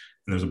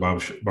 And there's a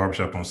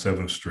barbershop on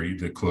 7th Street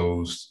that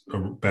closed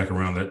back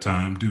around that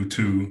time due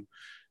to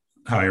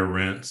higher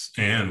rents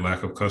and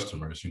lack of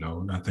customers. And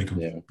I think of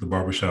the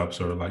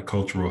barbershops are like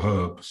cultural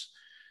hubs.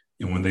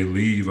 And when they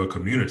leave a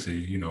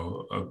community,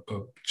 a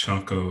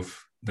chunk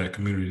of that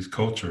community's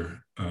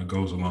culture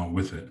goes along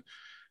with it.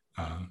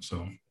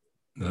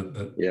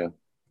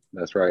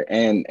 That's right.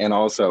 And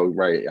also,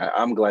 right,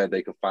 I'm glad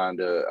they could find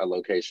a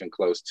location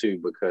close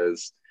too,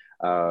 because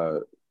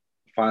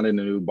finding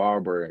a new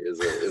barber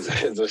is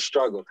a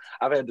struggle.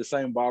 I've had the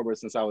same barber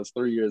since I was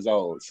 3 years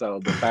old.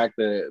 So the fact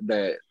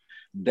that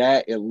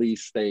at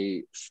least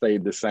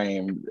stayed the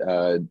same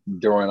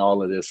during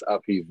all of this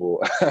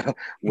upheaval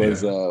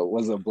was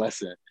a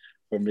blessing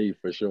for me,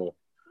 for sure.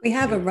 We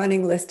have a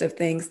running list of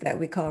things that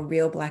we call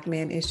real Black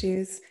man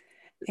issues,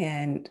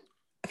 and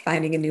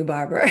finding a new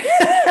barber,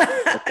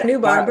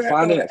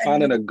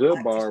 finding a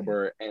good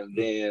barber, and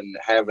then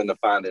having to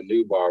find a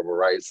new barber,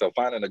 right? So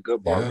finding a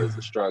good barber is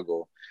a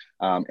struggle,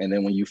 and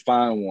then when you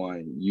find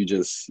one, you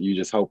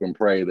just hope and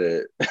pray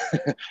that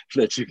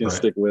that you can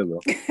stick with them,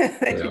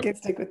 that you can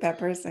stick with that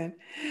person.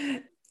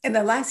 In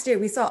the last year,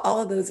 we saw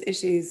all of those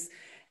issues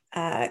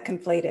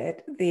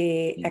conflated: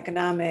 the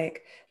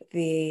economic,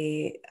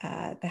 the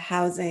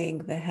housing,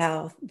 the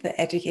health, the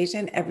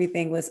education.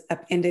 Everything was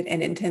upended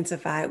and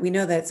intensified. We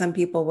know that some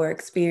people were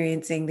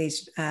experiencing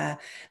these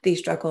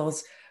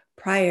struggles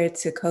prior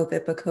to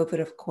COVID, but COVID,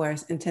 of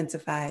course,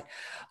 intensified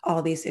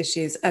all these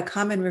issues. A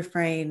common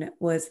refrain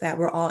was that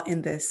we're all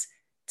in this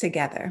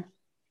together.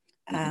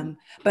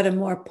 But a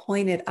more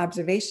pointed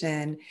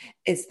observation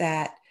is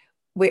that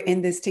we're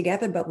in this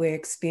together, but we're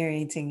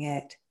experiencing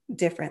it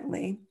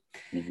differently.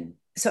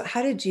 So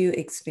how did you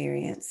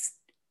experience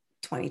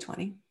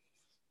 2020?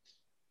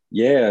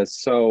 Yeah,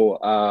 so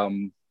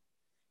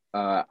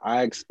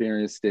I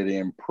experienced it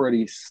in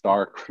pretty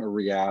stark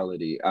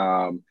reality.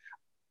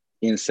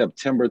 In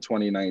September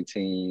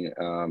 2019,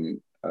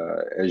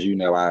 as you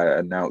know, I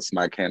announced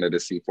my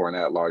candidacy for an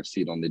at-large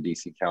seat on the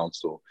DC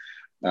Council,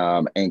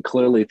 and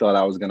clearly thought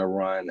I was going to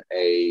run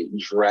a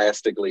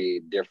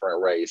drastically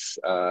different race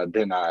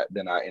than I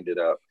ended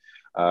up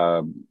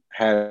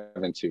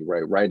having to.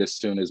 Right as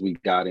soon as we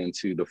got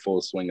into the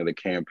full swing of the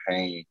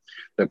campaign,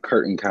 the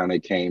curtain kind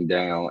of came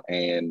down,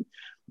 and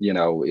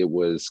it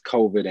was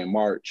COVID in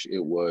March.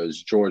 It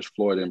was George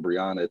Floyd and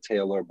Breonna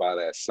Taylor by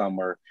that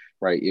summer,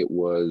 right? It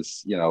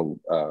was,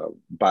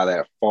 by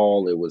that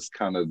fall, it was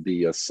kind of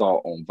the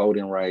assault on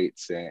voting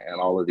rights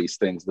and all of these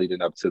things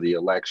leading up to the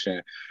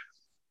election.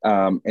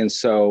 And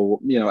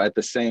so, at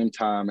the same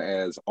time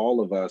as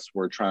all of us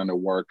were trying to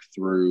work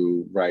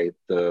through, right,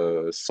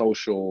 the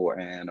social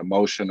and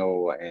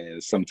emotional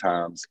and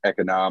sometimes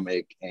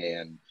economic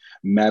and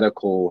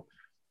medical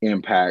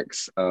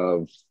impacts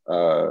of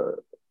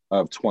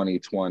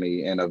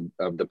 2020 and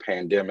of the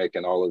pandemic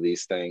and all of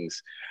these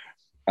things,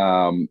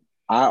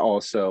 I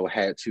also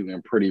had to,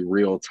 in pretty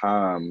real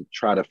time,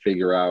 try to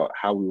figure out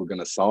how we were going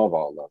to solve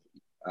all of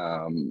it.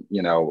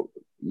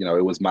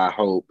 It was my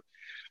hope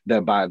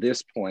that by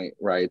this point,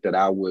 right, that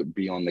I would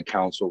be on the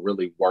council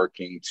really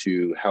working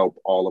to help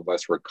all of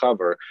us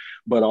recover,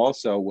 but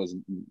also was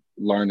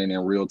learning in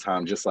real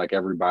time, just like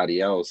everybody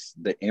else,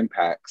 the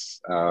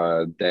impacts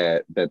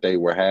that they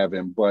were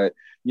having. But,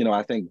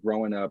 I think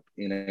growing up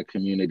in a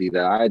community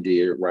that I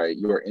did, right,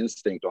 your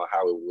instinct on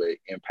how it would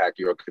impact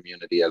your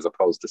community as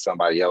opposed to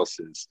somebody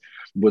else's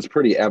was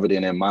pretty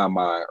evident in my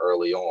mind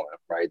early on,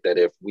 right, that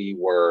if we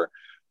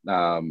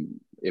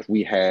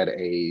had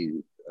a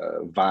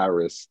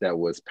virus that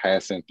was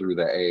passing through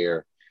the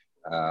air,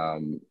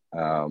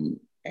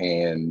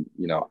 and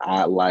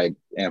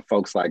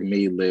folks like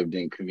me lived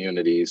in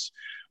communities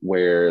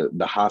where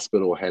the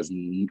hospital has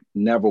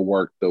never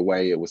worked the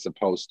way it was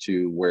supposed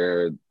to,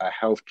 where a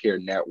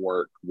healthcare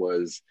network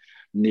was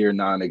near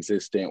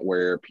non-existent,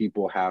 where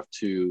people have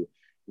to,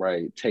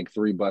 right, take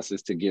 3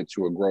 buses to get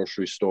to a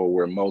grocery store,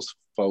 where most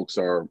folks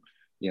are,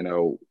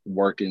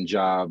 working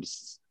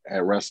jobs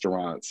at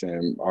restaurants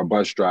and are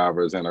bus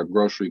drivers and are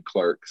grocery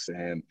clerks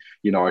and,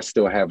 are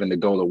still having to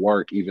go to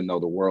work even though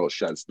the world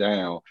shuts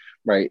down,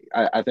 right?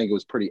 I think it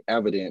was pretty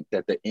evident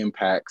that the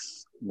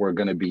impacts were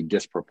going to be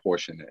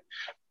disproportionate.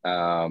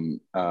 And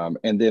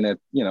then at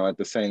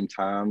the same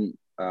time,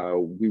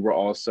 we were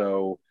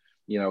also,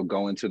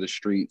 going to the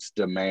streets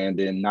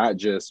demanding not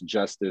just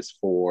justice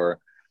for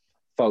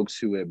folks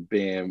who had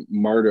been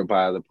murdered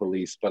by the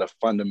police, but a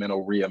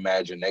fundamental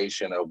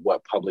reimagination of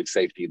what public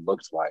safety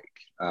looks like.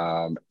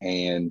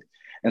 And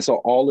And so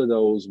all of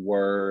those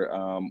were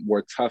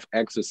tough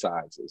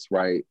exercises,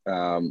 right?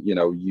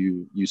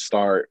 You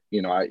start,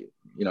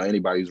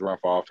 anybody who's run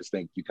for office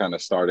think you kind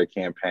of start a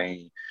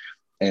campaign,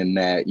 and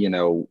that,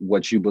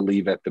 what you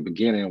believe at the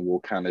beginning will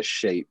kind of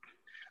shape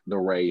the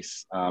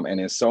race. And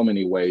in so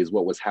many ways,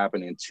 what was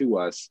happening to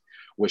us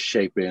was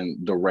shaping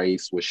the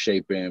race, was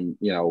shaping,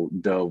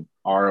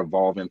 our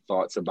evolving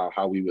thoughts about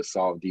how we would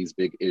solve these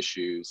big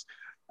issues.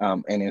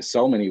 And in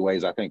so many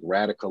ways, I think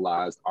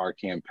radicalized our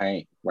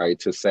campaign, right?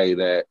 To say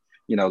that,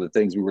 the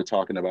things we were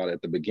talking about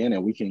at the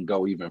beginning, we can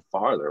go even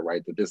farther,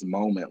 right? That this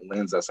moment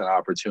lends us an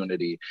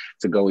opportunity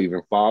to go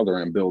even farther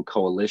and build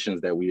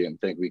coalitions that we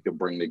didn't think we could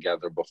bring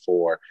together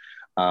before.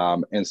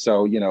 And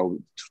so,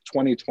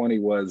 2020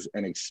 was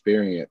an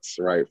experience,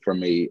 right, for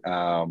me.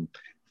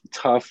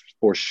 Tough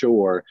for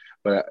sure.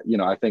 But,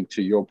 I think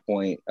to your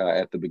point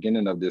at the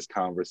beginning of this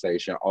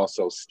conversation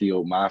also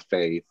steeled my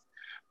faith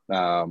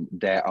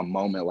that a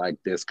moment like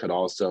this could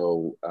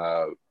also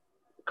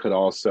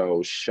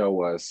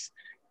show us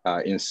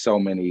in so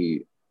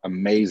many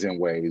amazing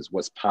ways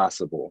what's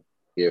possible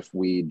if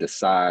we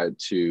decide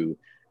to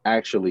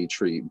actually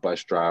treat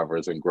bus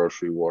drivers and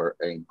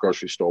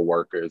grocery store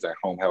workers and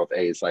home health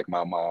aides like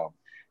my mom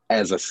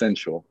as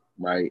essential,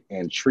 right?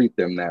 And treat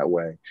them that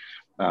way.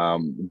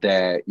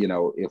 That,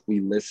 if we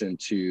listen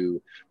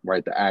to,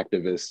 right, the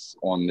activists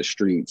on the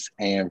streets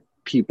and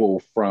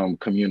people from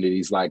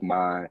communities like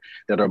mine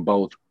that are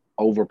both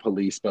over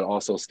policed, but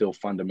also still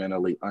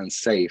fundamentally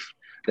unsafe,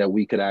 that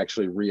we could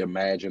actually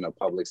reimagine a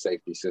public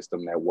safety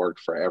system that worked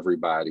for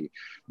everybody.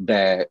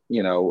 That,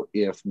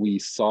 if we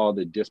saw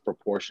the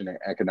disproportionate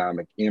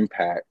economic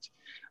impact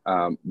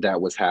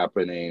that was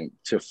happening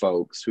to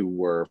folks who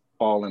were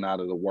falling out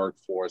of the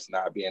workforce,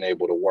 not being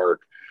able to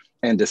work,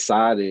 and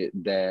decided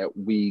that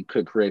we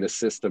could create a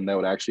system that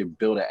would actually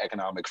build an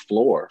economic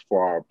floor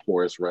for our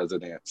poorest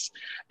residents,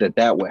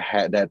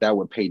 that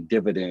would pay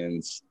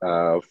dividends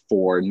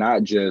for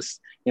not just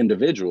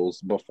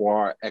individuals, but for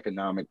our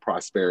economic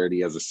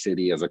prosperity as a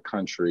city, as a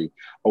country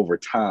over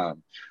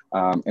time.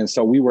 And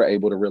so we were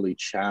able to really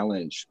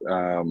challenge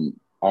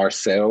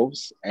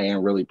ourselves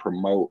and really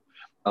promote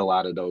a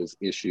lot of those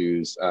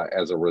issues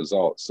as a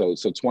result. So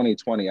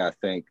 2020, I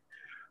think,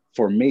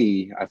 for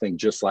me, I think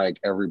just like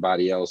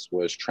everybody else,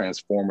 was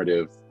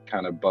transformative,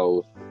 kind of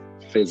both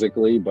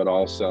physically, but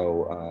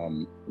also,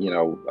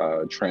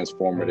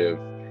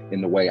 transformative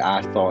in the way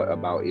I thought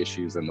about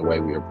issues and the way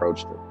we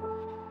approached it.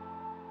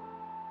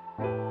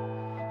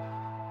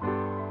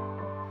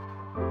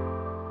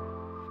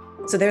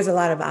 So there's a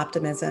lot of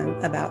optimism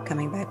about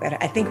coming back better.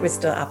 I think we're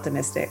still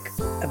optimistic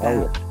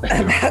about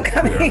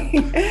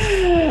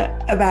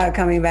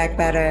coming back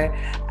better.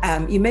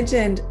 You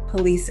mentioned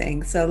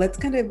policing, so let's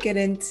kind of get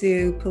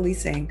into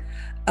policing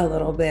a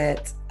little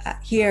bit.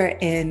 Here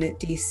in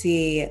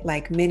DC,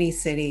 like many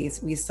cities,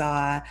 we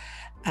saw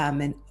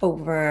an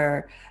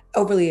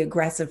overly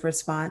aggressive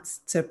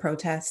response to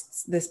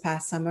protests this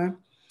past summer.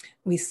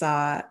 We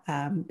saw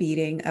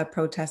beating of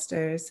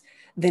protesters.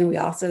 Then we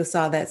also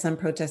saw that some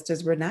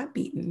protesters were not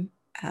beaten.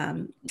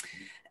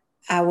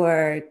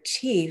 Our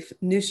chief,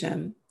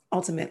 Newsham,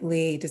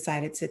 ultimately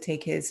decided to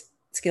take his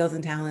skills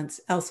and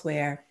talents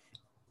elsewhere.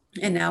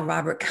 And now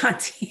Robert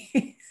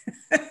Conti.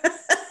 All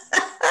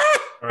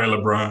right,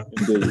 LeBron.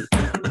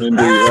 Indeed,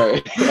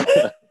 right.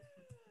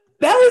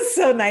 That was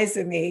so nice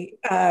of me.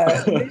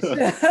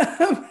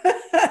 Newsham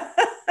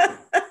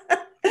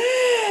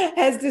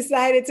has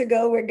decided to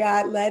go where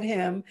God led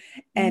him.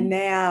 And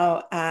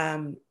now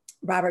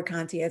Robert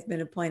Conti has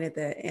been appointed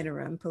the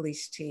interim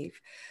police chief.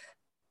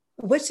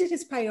 What should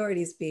his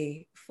priorities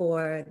be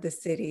for the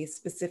city,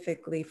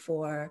 specifically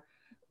for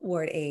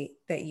Ward 8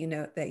 that you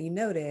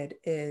noted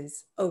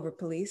is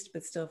over-policed,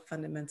 but still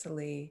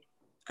fundamentally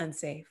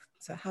unsafe?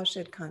 So how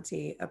should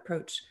Conti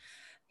approach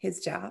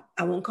his job?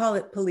 I won't call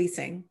it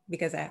policing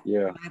because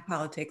my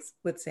politics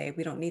would say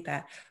we don't need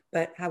that.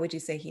 But how would you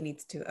say he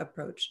needs to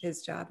approach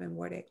his job in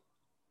Ward 8?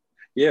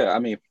 Yeah, I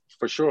mean,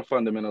 for sure,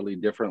 fundamentally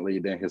differently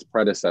than his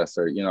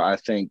predecessor. I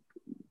think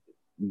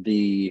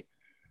the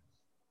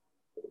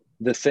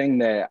thing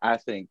that I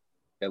think,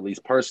 at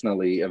least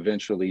personally,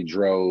 eventually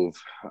drove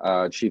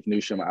Chief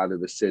Newsham out of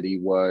the city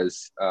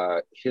was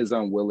his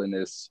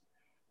unwillingness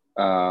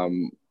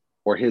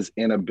or his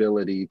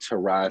inability to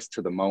rise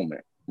to the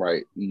moment,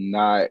 right?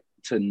 Not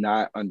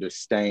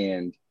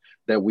understand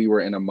that we were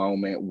in a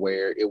moment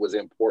where it was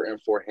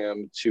important for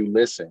him to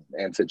listen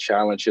and to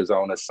challenge his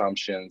own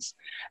assumptions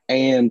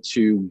and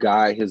to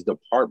guide his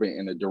department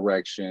in a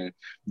direction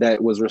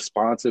that was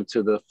responsive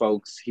to the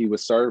folks he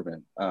was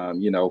serving.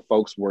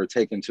 Folks were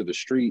taken to the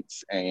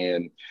streets,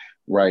 and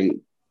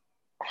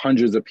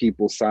hundreds of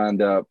people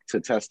signed up to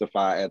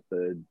testify at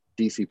the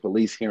DC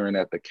police hearing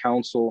at the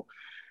council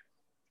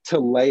to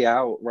lay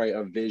out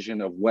a vision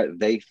of what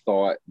they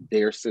thought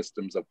their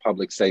systems of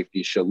public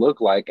safety should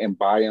look like. And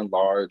by and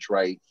large,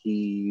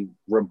 he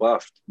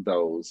rebuffed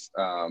those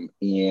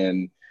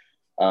in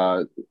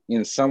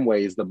some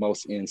ways, the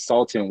most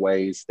insulting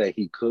ways that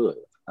he could.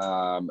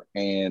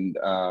 And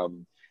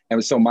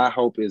so my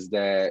hope is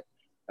that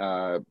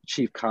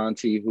Chief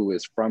Conti, who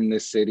is from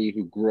this city,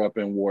 who grew up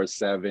in Ward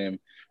 7,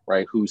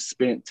 right, who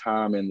spent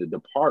time in the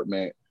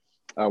department,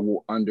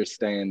 will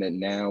understand that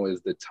now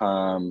is the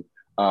time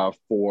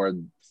for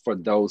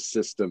those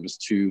systems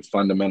to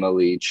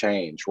fundamentally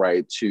change,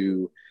 right?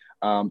 To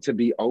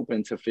be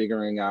open to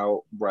figuring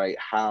out, right,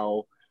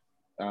 how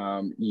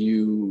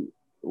you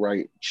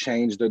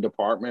change the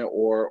department,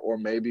 or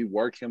maybe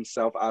work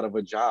himself out of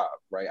a job,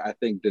 right? I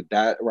think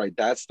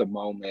that's the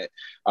moment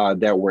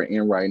that we're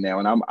in right now,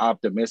 and I'm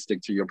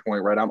optimistic, to your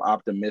point, right? I'm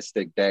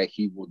optimistic that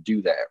he will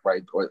do that,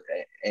 right?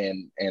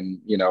 And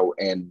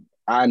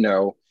I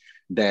know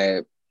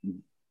that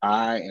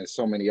I and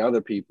so many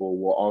other people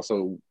will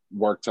also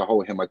work to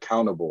hold him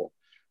accountable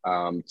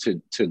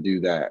to do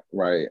that,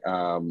 right?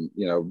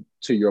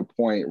 To your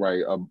point,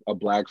 right? A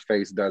black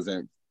face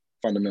doesn't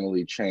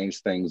fundamentally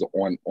change things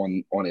on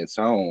its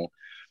own.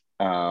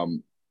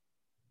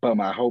 But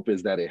my hope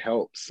is that it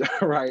helps,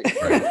 right?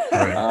 Right.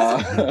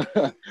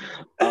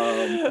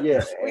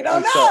 Yeah. We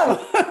don't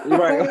know.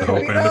 Right. The hope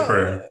and the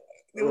prayer.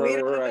 We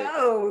don't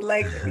know.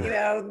 Like,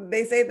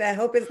 they say that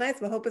hope is nice,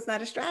 but hope is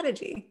not a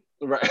strategy.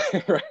 Right.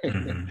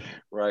 Mm-hmm.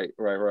 Right.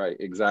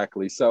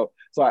 Exactly.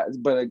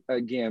 But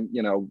again,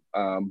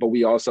 but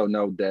we also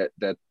know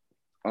that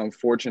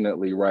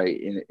unfortunately, right,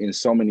 in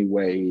so many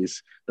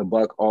ways, the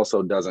buck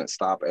also doesn't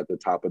stop at the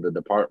top of the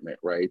department,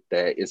 right?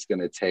 That it's going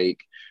to take,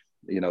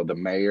 the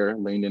mayor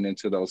leaning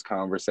into those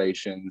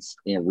conversations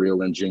in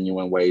real and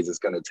genuine ways. It's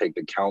going to take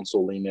the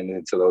council leaning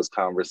into those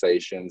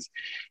conversations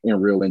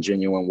in real and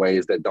genuine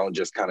ways that don't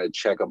just kind of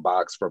check a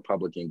box for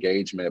public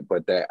engagement,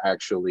 but that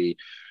actually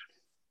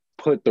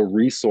put the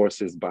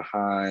resources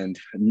behind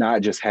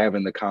not just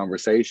having the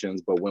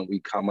conversations, but when we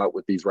come up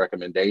with these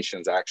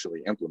recommendations,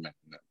 actually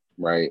implementing them.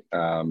 Right.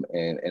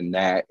 And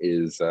that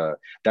is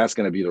that's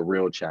going to be the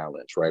real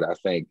challenge. Right. I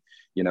think,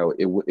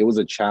 it was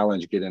a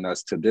challenge getting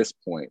us to this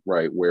point,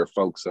 right, where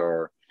folks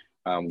are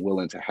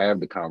willing to have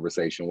the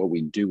conversation. What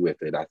we do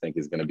with it, I think,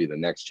 is going to be the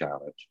next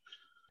challenge.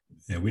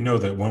 Yeah, we know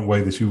that one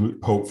way that you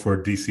hope for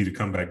DC to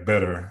come back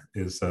better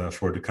is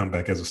for it to come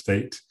back as a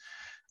state.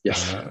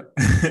 Yes.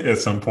 At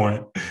some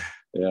point.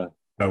 Yeah.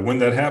 When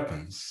that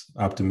happens,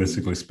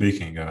 optimistically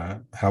speaking,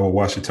 how will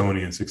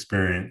Washingtonians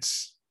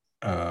experience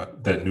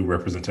that new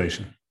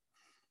representation?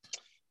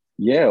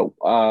 Yeah.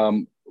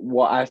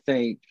 Well, I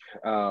think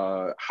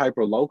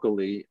hyper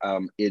locally,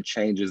 it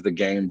changes the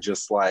game,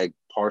 just like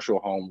partial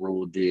home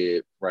rule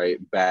did, right,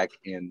 back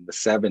in the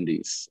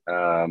 70s.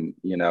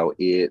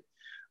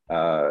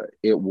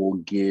 It will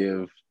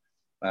give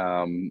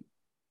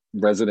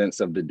residents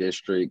of the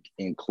district,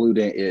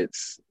 including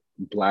its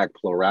Black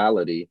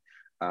plurality,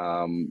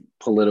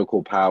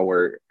 political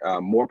power,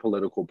 more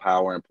political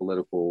power and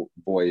political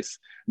voice,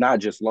 not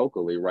just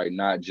locally, right?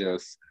 Not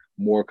just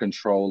more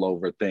control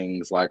over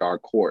things like our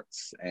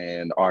courts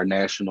and our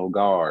National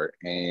Guard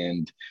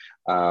and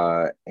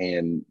our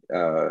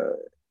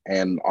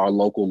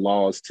local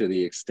laws, to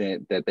the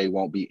extent that they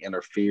won't be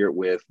interfered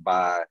with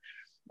by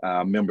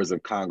members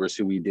of Congress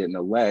who we didn't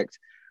elect.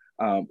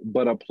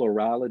 But a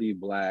plurality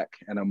Black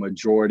and a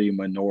majority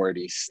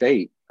minority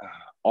state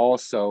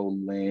also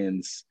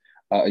lends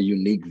a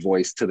unique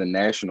voice to the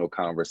national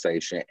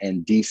conversation.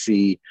 And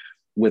DC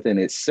within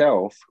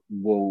itself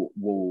will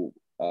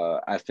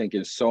I think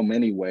in so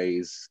many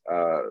ways,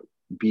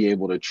 be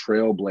able to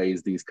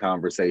trailblaze these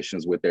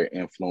conversations with their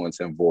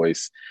influence and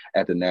voice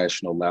at the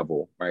national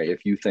level, right?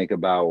 If you think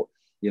about,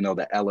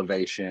 the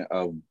elevation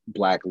of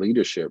Black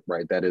leadership,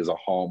 right? That is a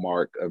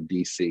hallmark of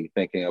DC,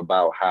 thinking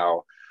about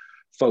how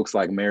folks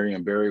like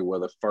Marion Barry were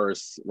the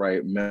first,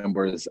 right,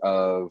 members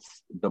of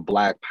the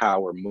Black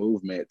Power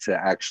movement to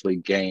actually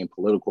gain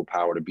political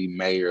power, to be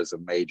mayors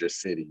of major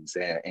cities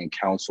and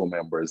council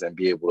members, and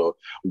be able to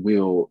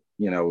wield,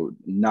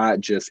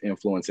 not just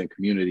influence in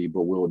community,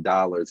 but wield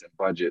dollars and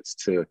budgets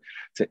to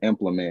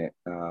implement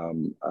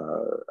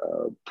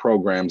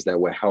programs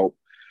that will help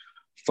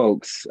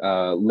folks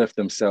lift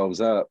themselves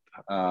up.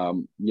 I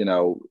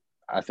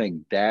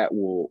think that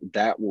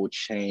will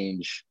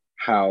change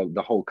how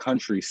the whole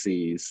country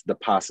sees the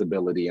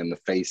possibility in the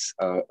face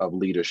of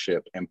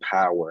leadership and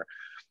power.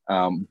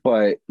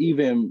 But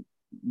even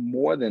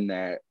more than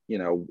that,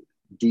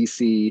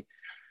 DC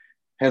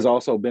has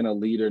also been a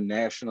leader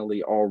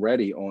nationally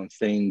already on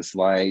things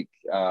like,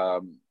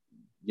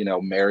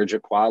 marriage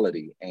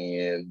equality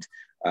and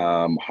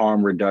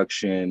harm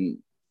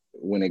reduction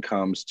when it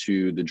comes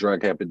to the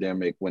drug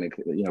epidemic, when it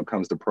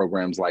comes to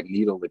programs like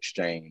needle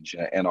exchange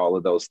and all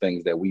of those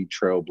things that we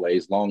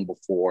trailblazed long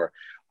before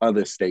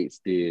other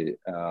states did.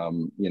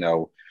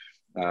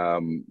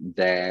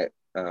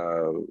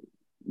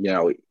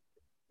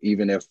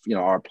 Even if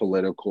our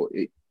political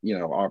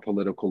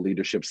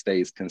leadership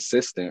stays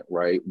consistent,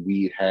 right?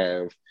 We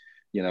have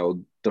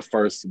the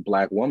first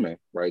Black woman,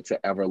 right,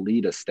 to ever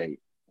lead a state,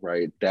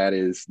 right? That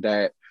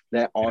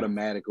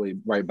automatically,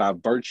 right, by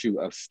virtue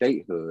of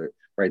statehood,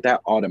 right,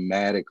 that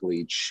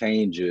automatically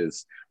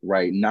changes,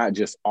 right, not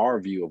just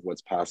our view of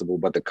what's possible,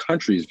 but the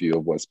country's view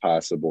of what's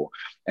possible.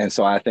 And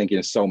so I think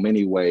in so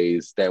many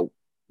ways that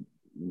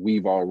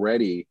we've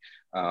already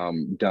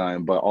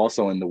done, but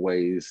also in the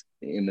ways,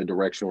 in the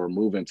direction we're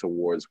moving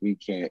towards, we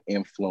can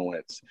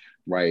influence,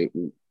 right,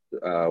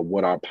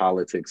 what our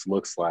politics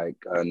looks like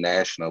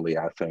nationally,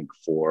 I think,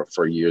 for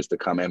years to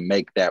come, and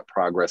make that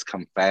progress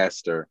come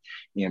faster.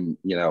 In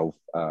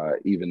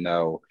even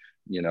though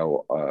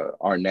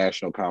our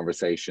national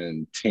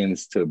conversation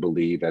tends to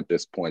believe at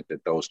this point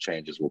that those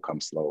changes will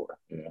come slower.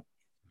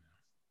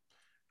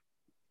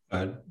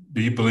 Do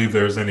you believe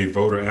there's any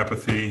voter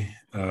apathy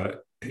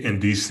in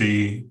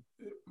DC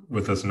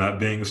with us not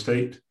being a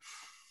state?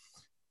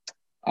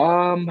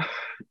 I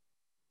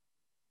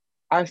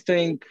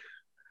think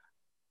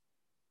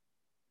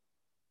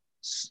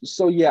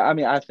so. Yeah, I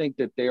mean, I think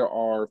that there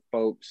are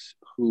folks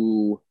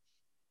who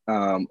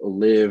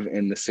live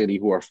in the city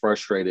who are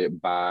frustrated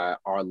by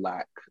our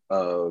lack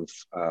of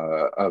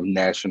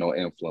national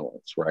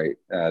influence. Right,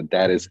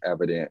 that is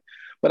evident.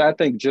 But I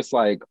think just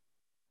like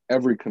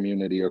every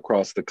community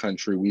across the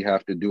country, we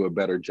have to do a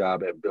better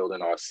job at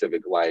building our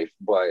civic life.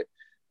 But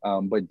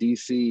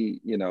DC,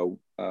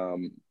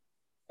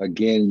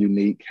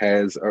 again,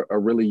 has a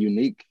really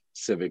unique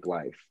civic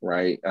life,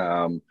 right?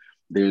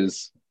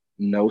 There's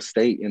no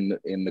state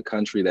in the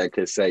country that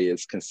could say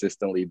it's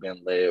consistently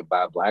been led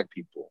by Black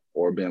people,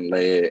 or been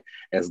led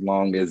as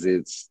long as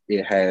it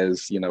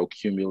has,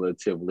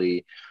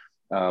 cumulatively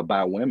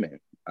by women.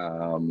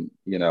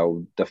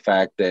 The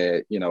fact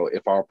that,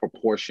 if our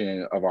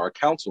proportion of our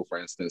council, for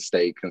instance,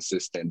 stayed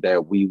consistent,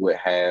 that we would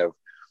have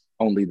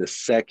only the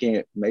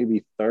second,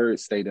 maybe third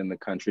state in the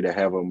country to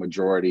have a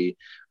majority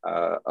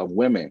of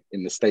women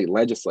in the state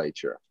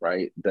legislature,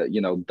 right? That,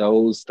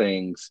 those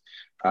things,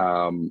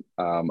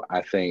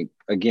 I think,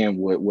 again,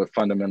 would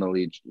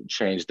fundamentally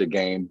change the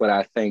game. But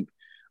I think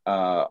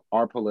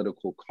our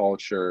political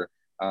culture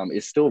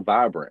is still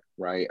vibrant,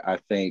 right? I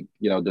think,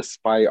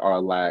 despite our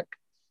lack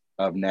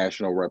of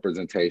national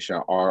representation,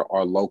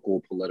 our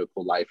local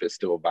political life is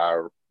still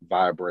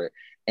vibrant.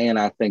 And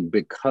I think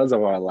because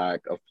of our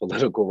lack of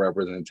political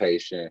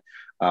representation,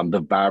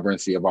 the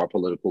vibrancy of our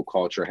political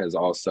culture has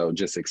also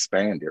just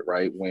expanded,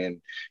 right?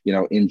 When,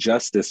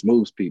 injustice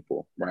moves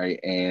people, right?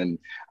 And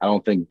I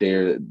don't think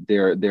there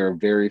are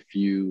very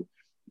few,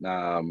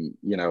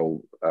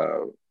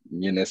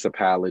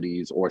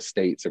 municipalities or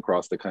states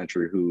across the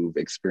country who've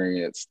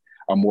experienced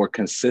a more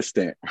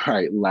consistent,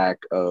 right, lack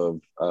of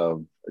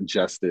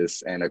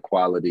justice and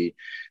equality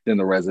than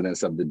the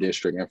residents of the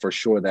district. And for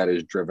sure, that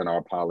has driven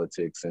our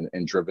politics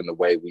and driven the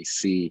way we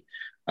see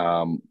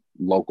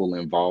local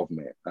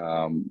involvement.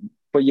 I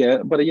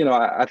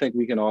think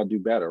we can all do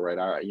better, right?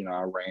 I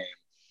ran,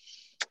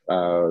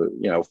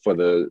 for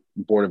the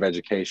Board of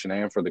Education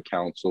and for the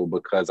council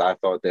because I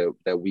thought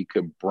that we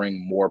could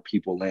bring more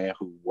people in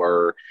who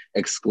were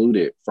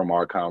excluded from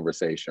our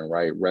conversation,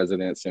 right?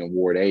 Residents in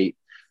Ward 8,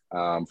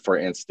 for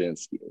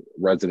instance,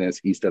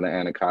 residents east of the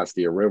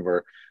Anacostia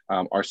River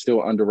are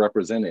still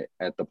underrepresented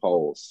at the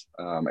polls.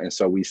 And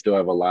so we still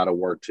have a lot of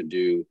work to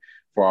do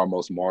for our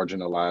most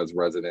marginalized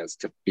residents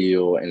to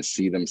feel and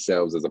see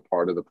themselves as a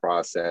part of the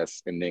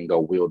process, and then go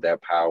wield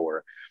that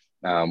power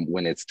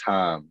when it's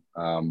time.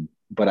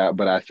 But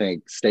I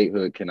think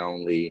statehood can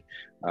only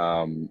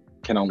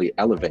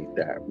elevate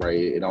that, right?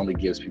 It only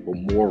gives people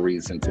more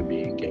reason to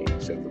be engaged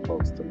as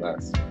opposed to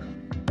less.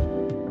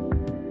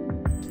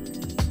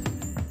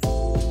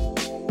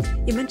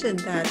 You mentioned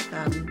that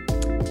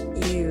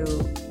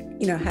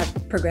you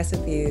have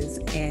progressive views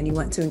and you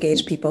want to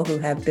engage people who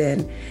have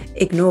been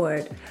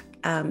ignored.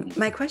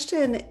 My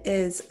question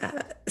is,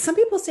 some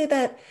people say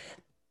that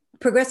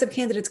progressive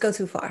candidates go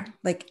too far,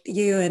 like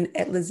you and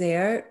Ed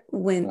Lazer,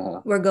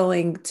 when we're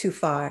going too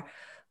far.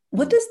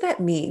 What does that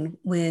mean?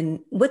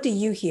 What do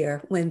you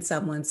hear when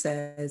someone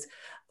says,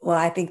 well,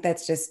 I think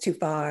that's just too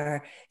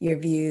far, your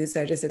views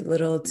are just a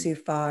little too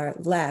far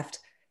left,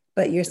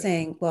 but you're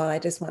saying, well, I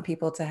just want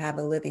people to have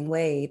a living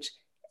wage,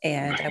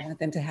 and I want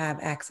them to have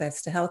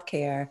access to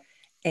healthcare,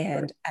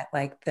 and I'd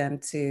like them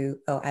to,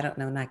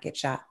 not get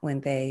shot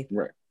when they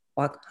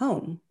walk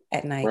home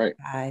at night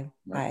by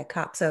a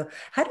cop. So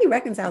how do you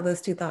reconcile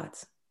those two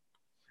thoughts?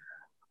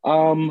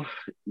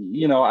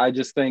 I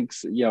just think,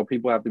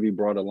 people have to be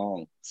brought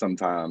along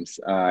sometimes.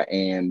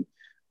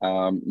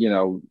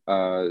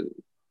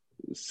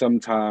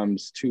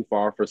 Sometimes too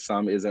far for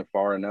some isn't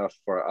far enough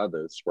for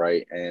others,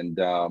 right? And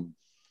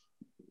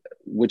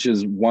which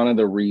is one of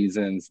the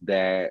reasons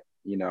that,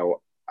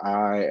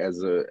 I,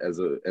 as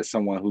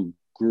someone who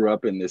grew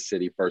up in this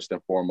city first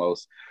and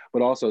foremost,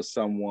 but also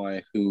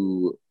someone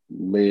who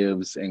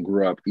lives and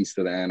grew up east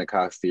of the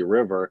Anacostia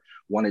River,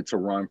 wanted to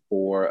run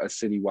for a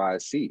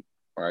citywide seat,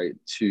 right?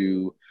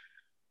 To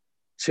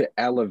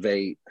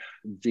elevate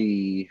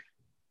the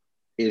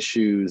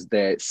issues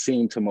that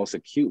seem to most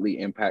acutely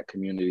impact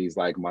communities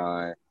like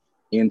mine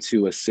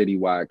into a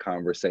citywide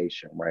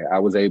conversation, right? I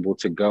was able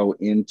to go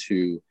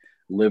into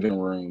living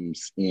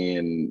rooms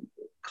in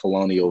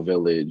Colonial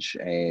Village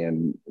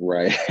and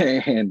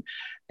into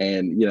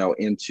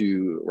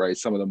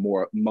some of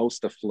the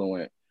most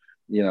affluent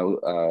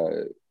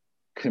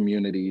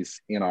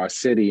communities in our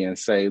city and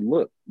say,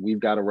 look,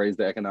 we've got to raise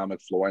the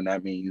economic floor. And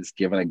that means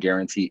giving a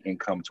guaranteed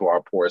income to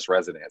our poorest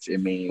residents.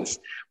 It means,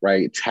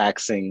 right,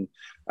 taxing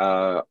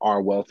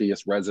our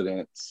wealthiest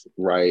residents,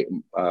 right,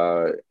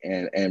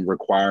 and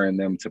requiring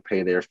them to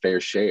pay their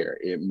fair share.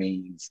 It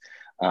means,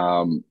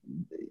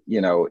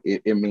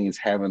 it means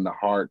having the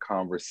hard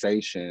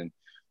conversation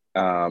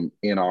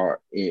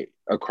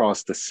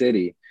across the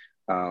city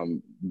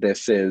that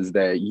says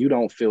that you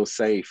don't feel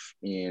safe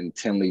in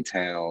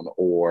Tinleytown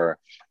or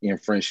in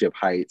Friendship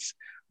Heights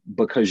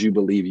because you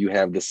believe you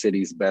have the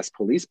city's best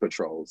police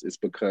patrols. It's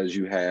because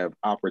you have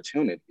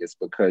opportunity. It's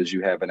because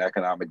you have an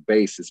economic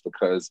base. It's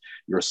because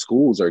your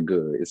schools are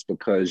good. It's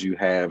because you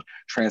have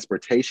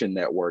transportation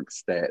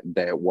networks that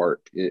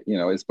work.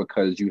 It's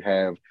because you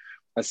have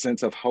a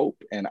sense of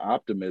hope and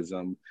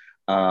optimism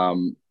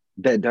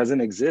that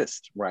doesn't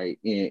exist, right,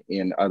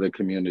 in other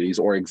communities,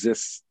 or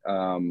exists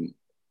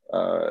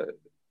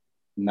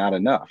not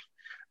enough.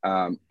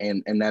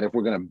 And that if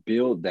we're going to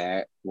build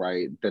that,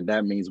 right,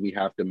 that means we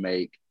have to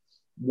make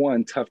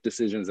tough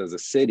decisions as a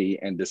city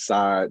and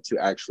decide to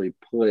actually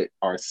put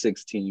our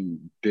 $16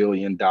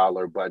 billion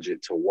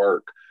budget to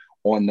work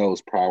on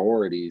those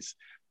priorities.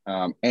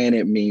 And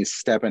it means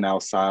stepping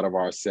outside of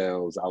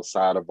ourselves,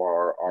 outside of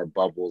our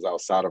bubbles,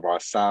 outside of our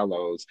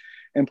silos,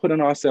 and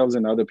putting ourselves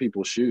in other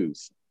people's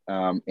shoes,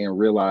 and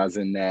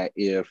realizing that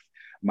if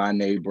my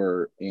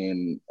neighbor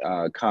in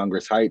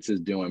Congress Heights is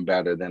doing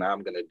better, then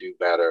I'm going to do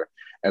better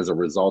as a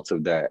result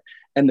of that.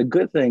 And the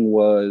good thing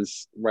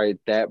was, right,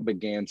 that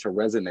began to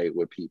resonate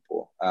with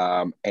people.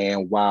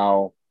 And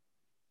while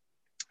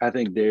I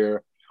think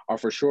there are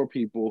for sure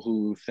people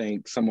who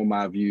think some of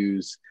my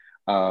views,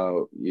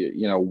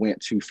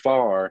 went too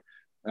far,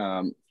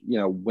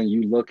 when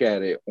you look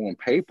at it on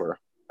paper,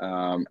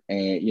 and,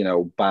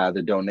 by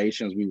the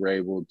donations we were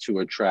able to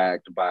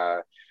attract, by,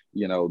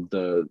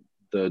 the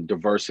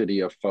diversity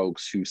of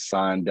folks who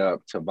signed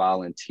up to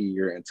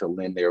volunteer and to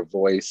lend their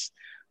voice,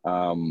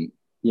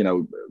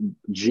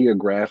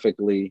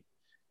 geographically,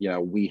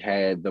 we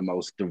had the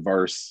most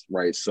diverse,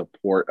 right,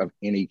 support of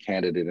any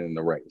candidate in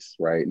the race,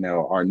 right?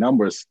 Now, our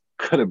numbers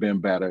could have been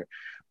better,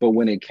 but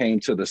when it came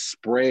to the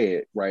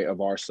spread, right,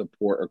 of our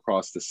support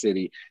across the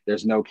city,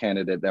 there's no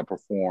candidate that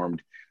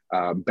performed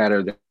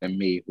better than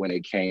me when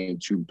it came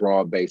to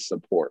broad-based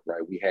support,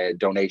 right? We had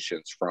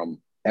donations from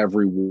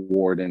every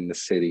ward in the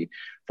city,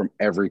 from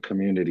every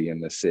community in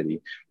the city.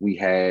 We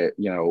had,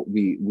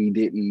 we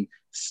didn't,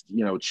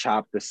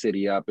 chop the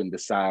city up and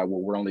decide,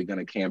 well, we're only going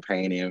to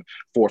campaign in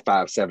 4,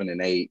 5, 7,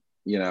 and 8,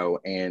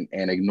 and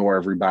ignore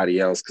everybody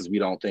else because we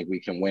don't think we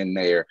can win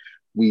there.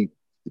 We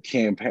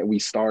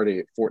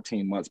started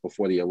 14 months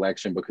before the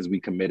election because we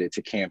committed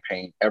to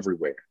campaign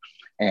everywhere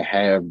and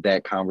have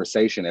that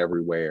conversation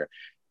everywhere.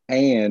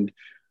 And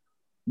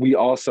we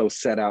also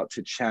set out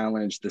to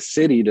challenge the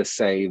city to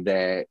say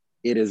that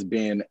it has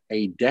been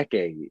a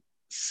decade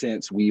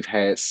since we've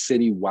had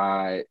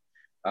citywide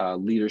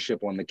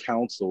leadership on the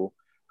council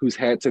who's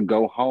had to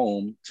go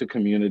home to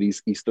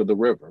communities east of the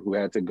river, who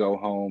had to go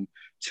home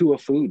to a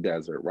food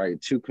desert,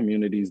 right? To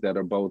communities that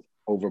are both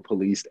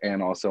over-policed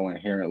and also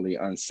inherently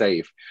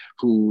unsafe,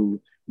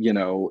 who,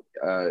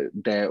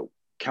 that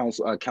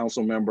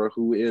council member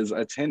who is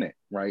a tenant,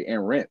 right,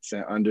 and rents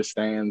and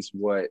understands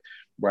what,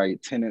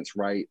 right, tenants'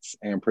 rights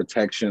and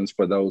protections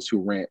for those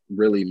who rent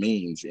really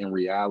means in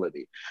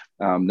reality.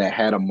 That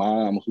had a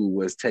mom who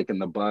was taking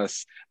the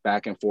bus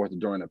back and forth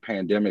during the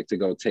pandemic to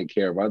go take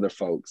care of other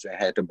folks and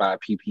had to buy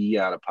PPE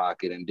out of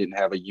pocket and didn't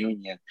have a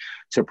union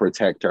to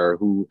protect her,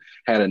 who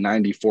had a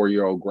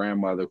 94-year-old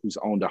grandmother who's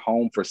owned a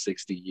home for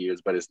 60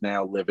 years, but is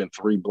now living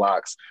 3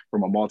 blocks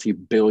from a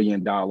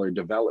multi-billion-dollar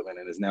development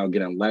and is now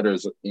getting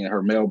letters in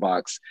her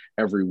mailbox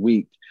every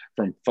week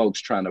from folks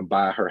trying to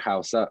buy her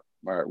house up.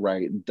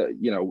 Right.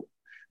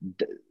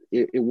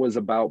 It was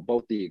about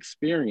both the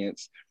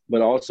experience,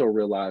 but also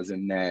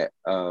realizing that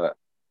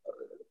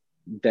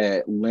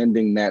that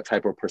lending that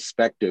type of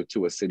perspective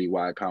to a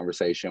citywide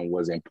conversation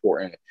was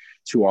important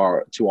to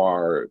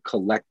our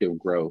collective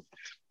growth.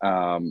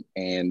 And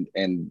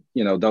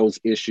those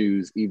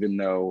issues, even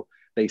though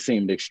they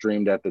seemed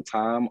extreme at the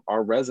time,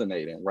 are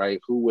resonating, right?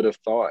 Who would have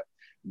thought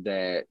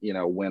that,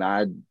 when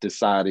I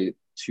decided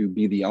to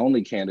be the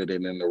only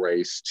candidate in the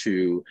race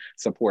to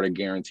support a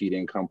guaranteed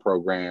income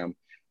program,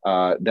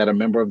 that a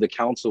member of the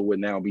council would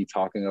now be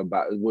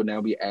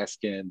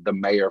asking the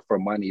mayor for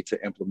money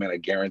to implement a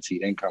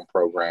guaranteed income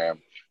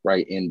program,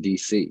 right, in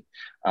DC.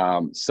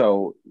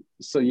 So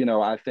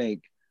I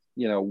think,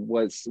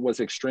 what's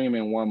extreme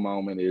in one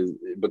moment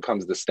it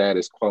becomes the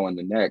status quo in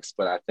the next,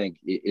 but I think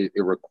it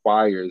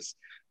requires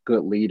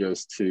good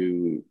leaders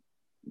to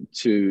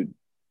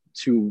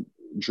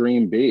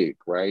dream big,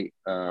 right?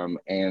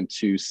 And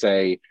to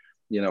say,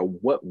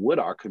 what would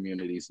our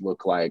communities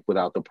look like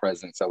without the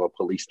presence of a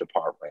police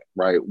department,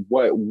 right?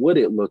 What would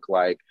it look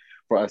like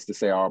for us to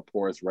say our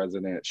poorest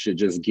residents should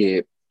just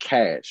get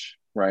cash,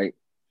 right?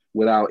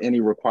 Without any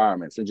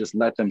requirements and just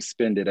let them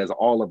spend it as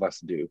all of us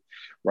do,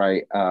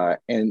 right?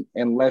 And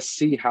let's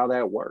see how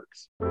that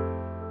works.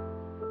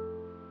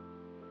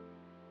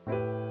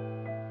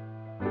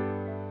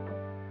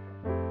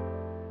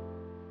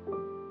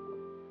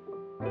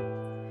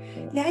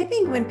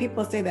 think when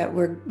people say that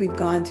we've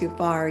gone too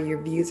far, your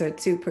views are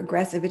too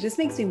progressive, it just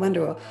makes me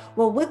wonder,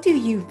 well, what do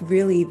you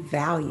really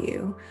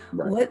value?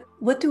 Right.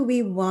 What do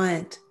we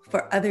want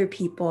for other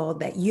people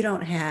that you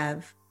don't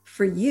have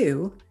for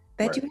you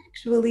that Right. you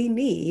actually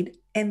need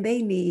and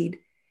they need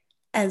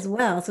as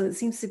well? So it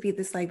seems to be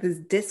this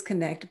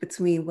disconnect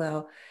between,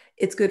 well,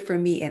 it's good for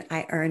me and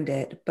I earned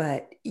it,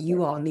 but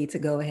you all need to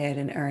go ahead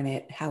and earn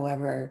it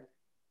however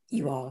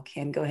you all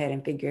can go ahead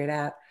and figure it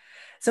out.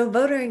 So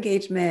voter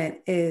engagement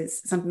is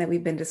something that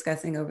we've been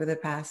discussing over the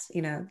past,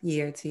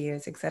 year, 2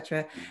 years, et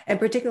cetera, and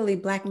particularly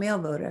Black male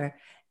voter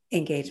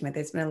engagement.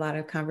 There's been a lot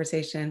of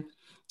conversation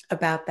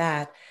about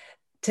that.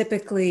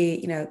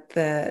 Typically,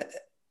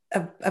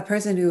 a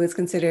person who is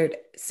considered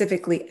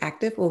civically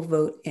active will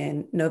vote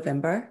in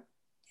November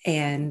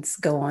and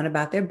go on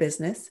about their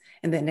business.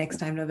 And then next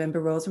time November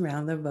rolls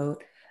around, they'll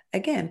vote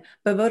again.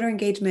 But voter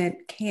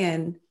engagement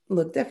can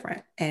look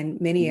different.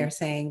 And many are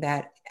saying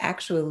that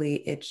actually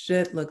it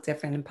should look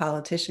different and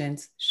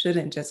politicians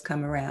shouldn't just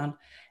come around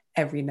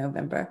every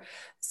November.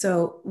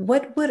 So,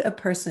 what would a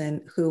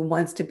person who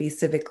wants to be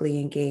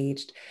civically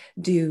engaged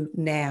do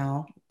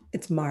now?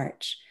 It's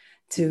March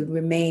to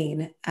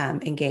remain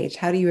engaged.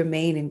 How do you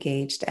remain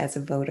engaged as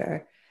a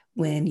voter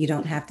when you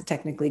don't have to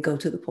technically go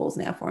to the polls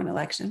now for an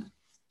election?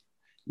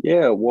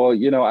 Yeah, well,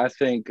 I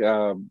think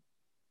uh,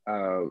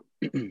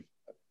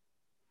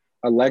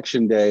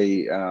 election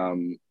day,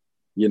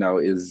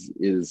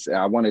 is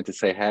I wanted to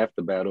say half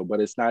the battle, but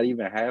it's not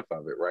even half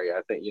of it, right?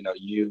 I think you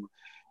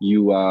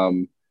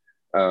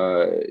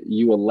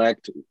you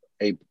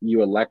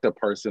elect a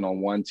person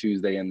on one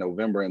Tuesday in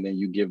November, and then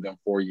you give them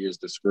 4 years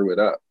to screw it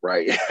up,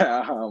 right?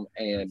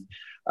 And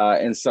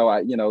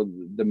so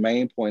the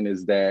main point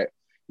is that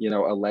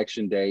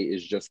election day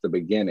is just the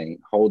beginning,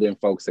 holding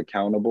folks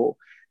accountable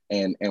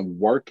and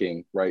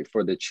working right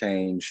for the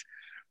change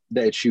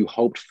that you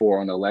hoped for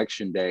on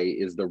election day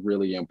is the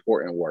really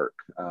important work.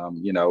 And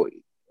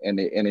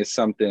it's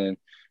something,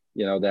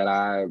 that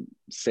I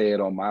said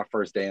on my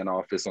first day in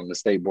office on the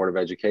State Board of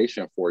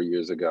Education 4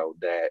 years ago,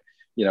 that,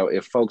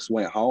 if folks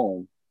went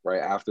home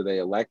right after they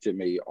elected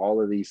me, all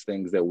of these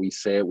things that we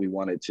said we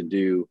wanted to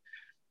do,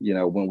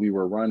 when we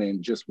were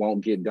running just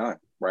won't get done,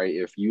 right?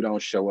 If you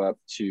don't show up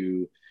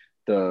to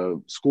the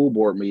school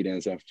board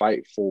meetings and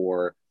fight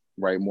for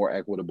right more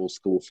equitable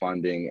school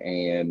funding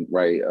and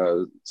right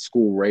a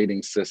school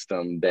rating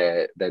system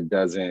that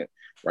doesn't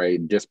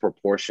right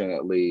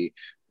disproportionately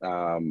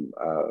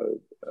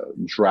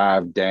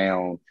drive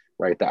down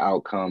right the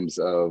outcomes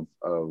of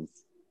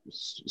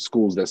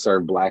schools that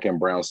serve Black and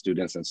brown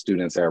students and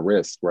students at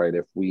risk, right?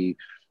 If we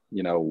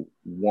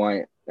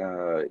want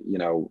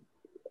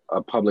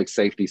a public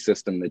safety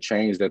system to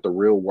change, that the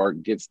real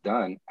work gets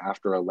done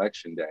after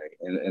election day.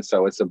 And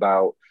so it's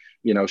about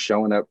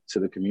showing up to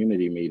the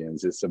community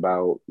meetings. It's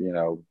about,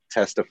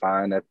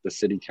 testifying at the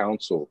city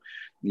council,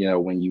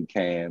 when you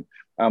can.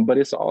 But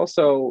it's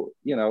also,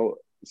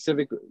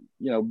 civic,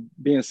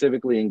 being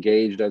civically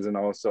engaged doesn't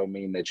also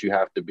mean that you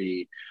have to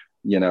be,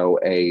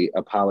 a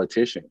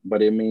politician,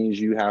 but it means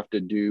you have to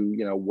do,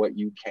 what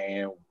you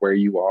can, where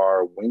you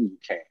are, when you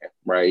can,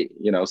 right?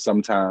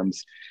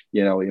 Sometimes,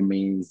 it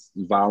means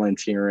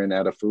volunteering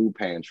at a food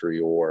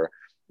pantry or,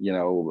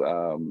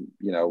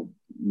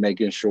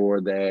 making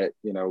sure that,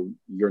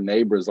 your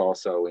neighbors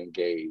also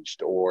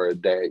engaged, or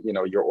that,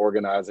 you're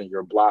organizing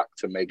your block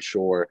to make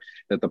sure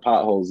that the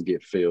potholes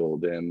get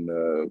filled and,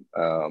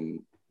 and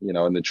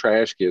the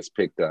trash gets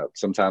picked up.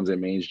 Sometimes it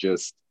means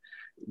just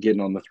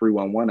getting on the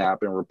 311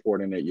 app and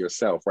reporting it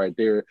yourself, right?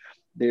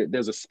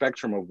 There's a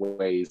spectrum of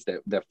ways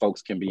that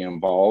folks can be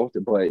involved.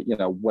 But,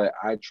 what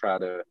I try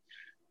to,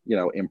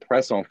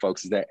 impress on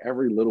folks is that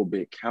every little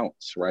bit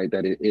counts, right?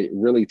 That it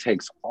really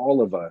takes all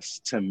of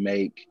us to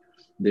make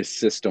this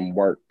system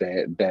work,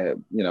 that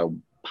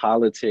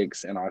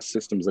politics and our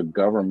systems of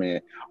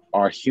government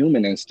are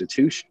human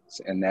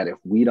institutions, and that if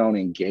we don't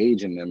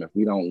engage in them, if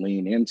we don't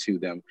lean into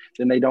them,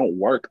 then they don't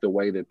work the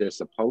way that they're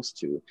supposed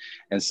to.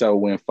 And so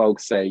when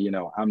folks say,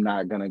 I'm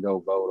not going to go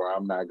vote, or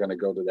I'm not going to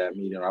go to that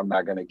meeting, or I'm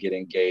not going to get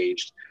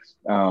engaged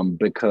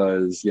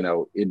because,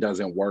 it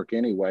doesn't work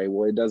anyway.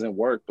 Well, it doesn't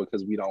work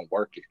because we don't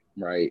work it,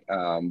 right?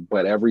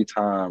 But every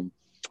time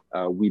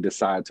we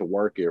decide to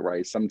work it,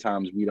 right,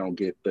 sometimes we don't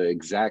get the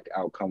exact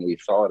outcome we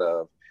thought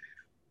of,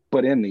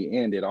 but in the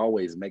end, it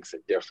always makes a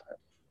difference.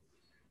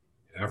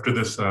 After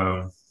this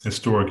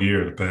historic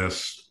year, the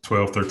past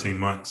 12, 13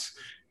 months,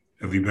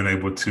 have you been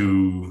able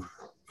to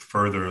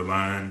further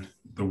align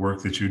the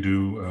work that you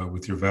do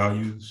with your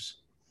values?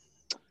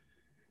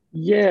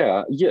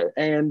 Yeah.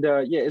 And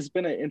it's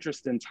been an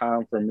interesting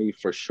time for me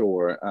for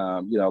sure.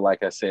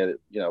 Like I said,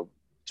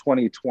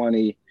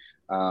 2020,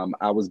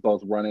 I was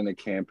both running a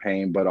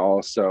campaign, but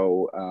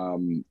also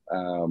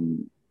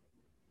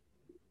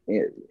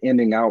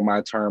ending out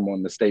my term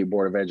on the State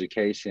Board of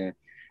Education.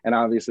 And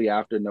obviously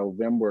after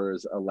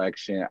November's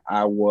election,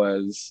 I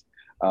was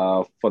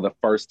for the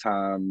first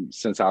time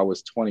since I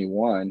was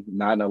 21,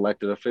 not an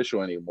elected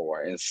official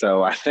anymore. And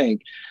so I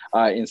think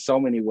in so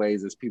many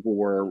ways, as people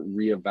were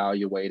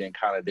reevaluating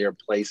kind of their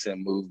place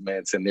in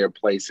movements and their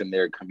place in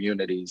their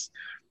communities,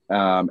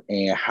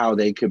 and how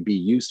they could be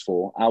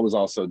useful, I was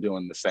also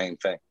doing the same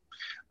thing.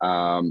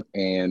 Um,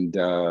 and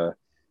uh,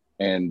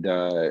 and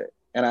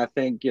I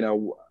think,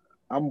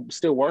 I'm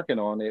still working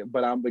on it,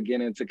 but I'm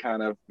beginning to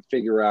kind of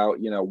figure out,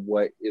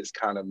 what is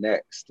kind of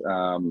next.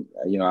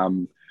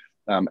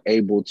 I'm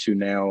able to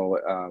now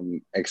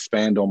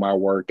expand on my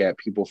work at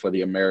People for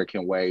the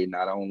American Way,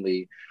 not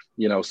only,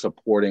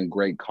 supporting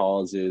great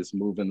causes,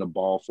 moving the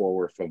ball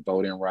forward for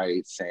voting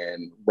rights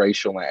and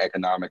racial and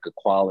economic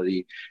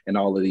equality and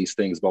all of these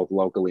things, both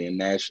locally and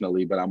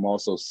nationally, but I'm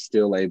also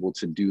still able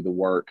to do the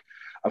work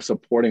of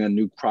supporting a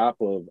new crop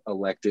of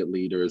elected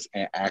leaders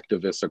and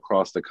activists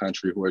across the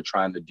country who are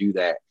trying to do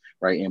that,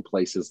 right, in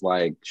places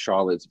like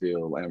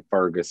Charlottesville and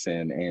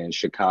Ferguson and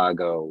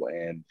Chicago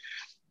and,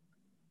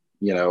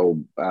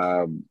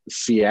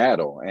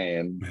 Seattle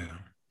and,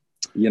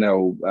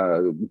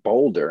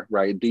 Boulder,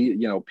 right?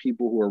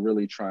 People who are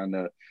really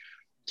trying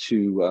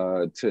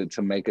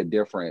to make a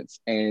difference,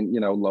 and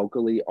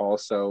locally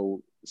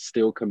also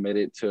still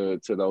committed to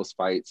those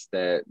fights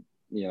that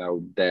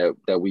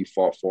that we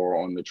fought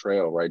for on the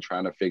trail, right?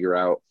 Trying to figure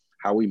out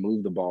how we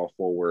move the ball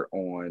forward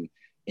on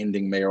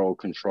ending mayoral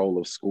control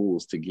of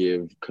schools to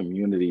give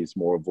communities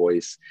more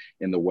voice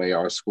in the way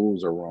our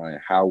schools are run,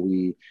 how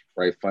we,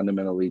 right,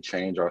 fundamentally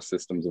change our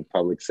systems of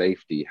public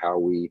safety, how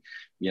we,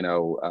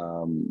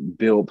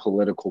 build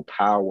political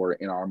power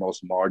in our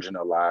most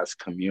marginalized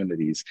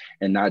communities,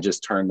 and not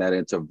just turn that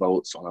into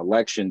votes on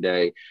election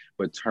day,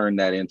 but turn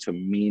that into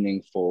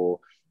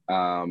meaningful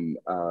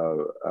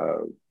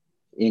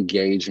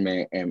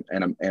engagement and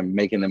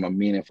making them a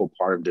meaningful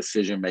part of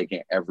decision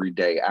making every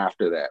day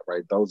after that,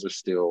 right? Those are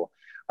still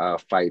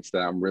fights that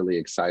I'm really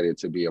excited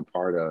to be a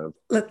part of.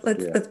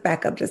 Let's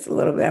back up just a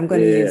little bit. I'm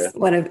going to use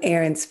one of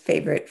Aaron's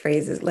favorite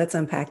phrases. Let's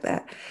unpack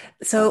that.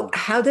 So,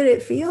 how did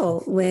it feel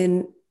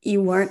when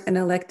you weren't an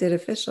elected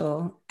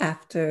official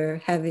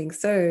after having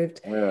served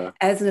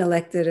as an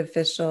elected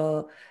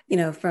official,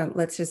 from,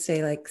 let's just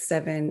say, like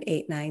 7,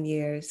 8, 9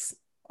 years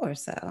or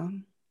so?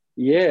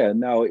 Yeah,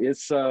 no,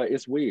 it's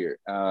weird.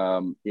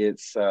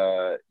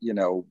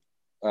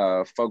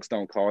 Folks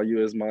don't call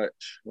you as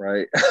much,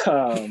 right?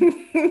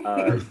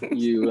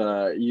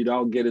 You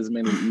don't get as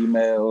many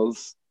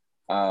emails.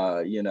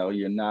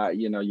 You're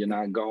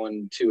not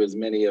going to as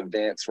many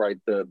events, right?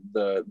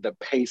 The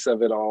pace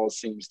of it all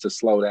seems to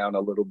slow down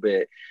a little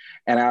bit.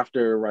 And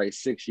after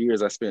 6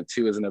 years, I spent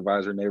 2 as an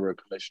advisory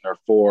neighborhood commissioner,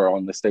 4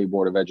 on the State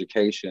Board of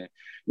Education.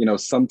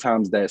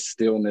 Sometimes that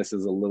stillness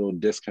is a little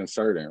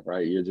disconcerting,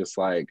 right? You're just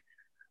like,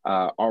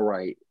 all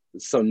right,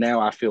 so now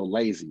I feel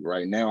lazy,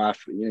 right? Now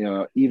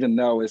even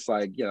though it's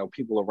like,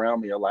 people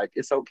around me are like,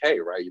 it's okay,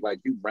 right? Like,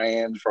 you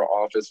ran for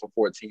office for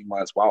 14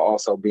 months while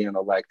also being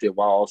elected,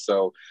 while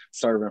also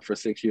serving for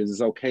 6 years.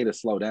 It's okay to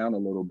slow down a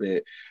little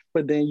bit.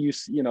 But then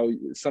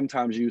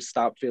sometimes you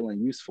stop feeling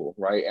useful,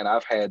 right? And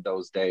I've had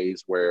those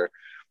days where,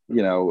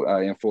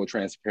 in full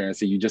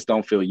transparency, you just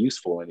don't feel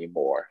useful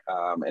anymore.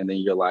 And then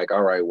you're like,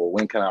 all right, well,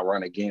 when can I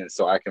run again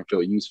so I can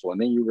feel useful? And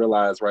then you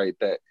realize, right,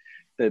 that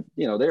there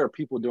are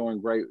people doing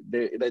great,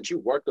 that you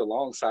worked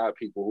alongside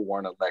people who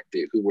weren't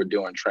elected, who were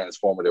doing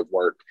transformative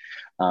work,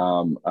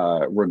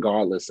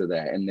 regardless of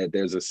that, and that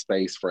there's a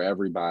space for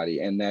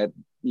everybody, and that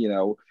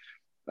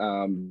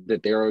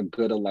that there are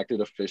good elected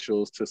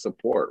officials to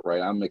support,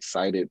 right? I'm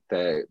excited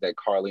that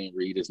Carleen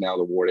Reed is now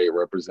the Ward 8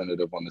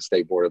 representative on the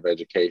State Board of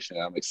Education.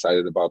 I'm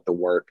excited about the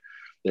work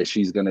that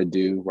she's going to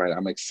do, right?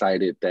 I'm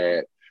excited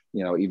that,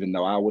 even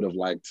though I would have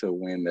liked to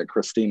win, that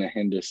Christina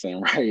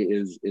Henderson, right,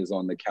 is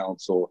on the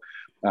council,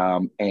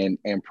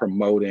 and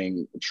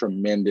promoting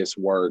tremendous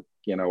work,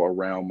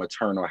 around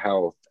maternal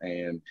health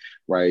and,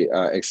 right,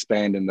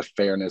 expanding the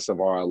fairness of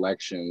our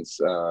elections,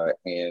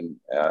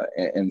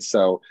 and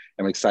so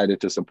I'm excited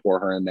to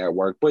support her in that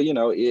work. But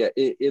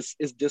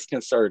it's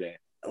disconcerting.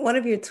 One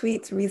of your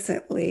tweets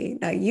recently,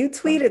 now you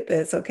tweeted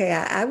this, okay?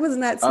 I was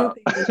not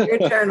snooping in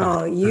your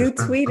journal. You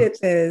tweeted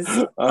this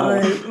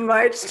on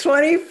March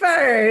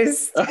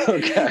 21st.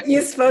 Okay.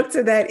 You spoke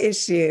to that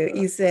issue.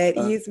 You said,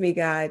 use me,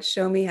 God,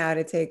 show me how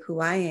to take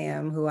who I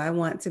am, who I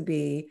want to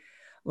be,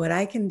 what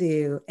I can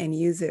do, and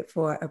use it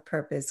for a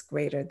purpose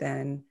greater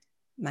than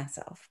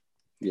myself.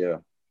 Yeah.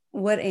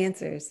 What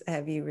answers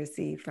have you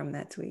received from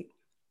that tweet?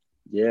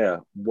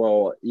 Yeah,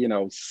 well,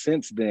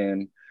 since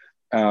then,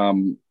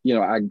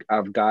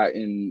 I've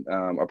gotten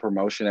a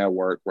promotion at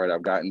work, right?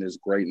 I've gotten this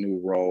great new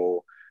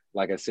role,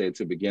 like I said,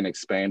 to begin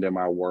expanding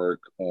my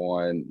work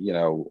on,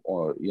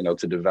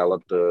 to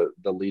develop the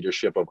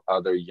leadership of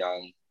other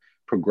young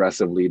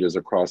progressive leaders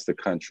across the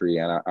country.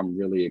 And I'm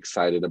really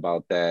excited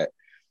about that.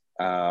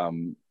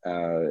 And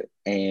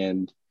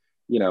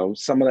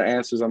some of the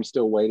answers I'm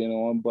still waiting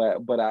on, but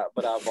I've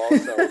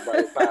also,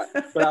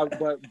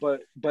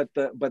 right, but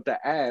the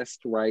ask,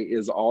 right,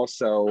 is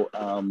also,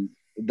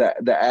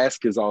 the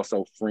ask is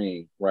also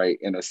freeing, right,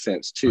 in a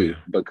sense Oh too, yeah.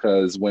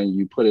 because when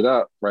you put it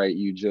up, right,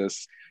 you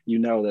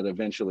know that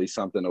eventually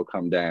something will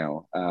come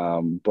down.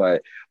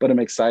 But I'm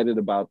excited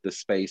about the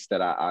space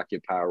that I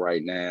occupy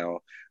right now,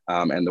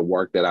 and the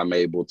work that I'm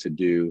able to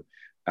do,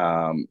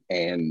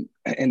 and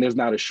there's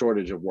not a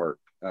shortage of work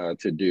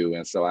to do,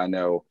 and so I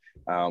know,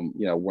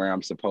 where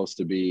I'm supposed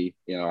to be.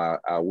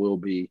 I will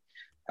be,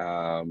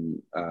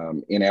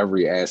 in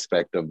every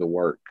aspect of the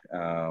work.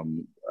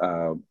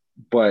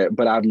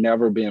 But I've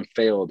never been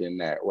failed in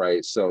that,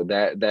 right? So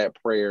that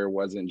prayer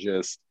wasn't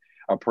just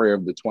a prayer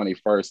of the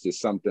 21st. It's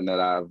something that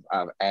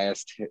I've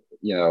asked,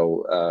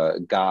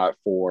 God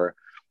for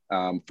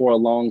a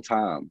long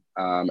time,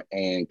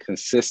 and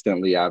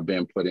consistently I've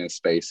been put in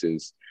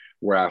spaces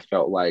where I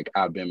felt like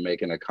I've been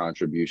making a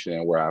contribution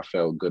and where I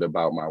felt good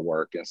about my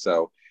work. And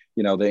so,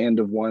 the end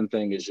of one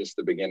thing is just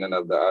the beginning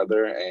of the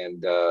other,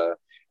 and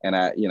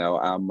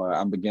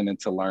I'm beginning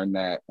to learn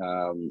that,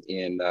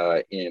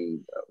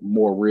 in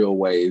more real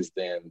ways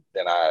than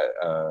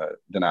I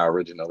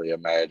originally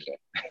imagined.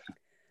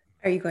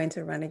 Are you going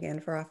to run again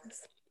for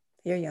office?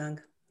 You're young.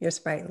 You're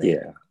sprightly.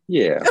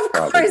 Yeah, Of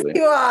course probably.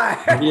 you are.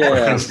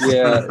 I've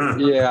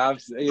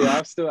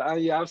still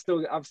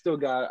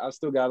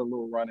got a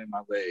little run in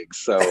my legs.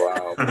 So,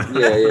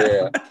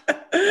 yeah.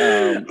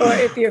 Or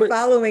if you're But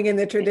following in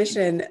the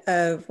tradition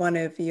of one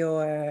of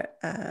your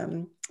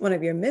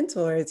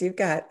mentors, you've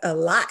got a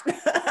lot.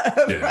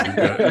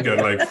 Yeah, you got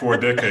like 4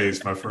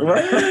 decades, my friend.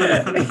 right,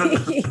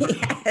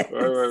 Yes.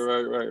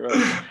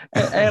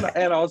 right.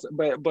 And also,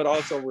 but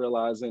also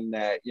realizing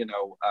that,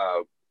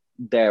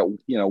 that,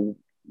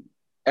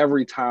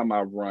 every time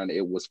I've run,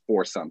 it was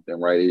for something,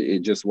 right? It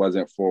just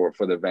wasn't for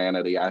the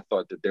vanity. I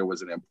thought that there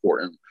was an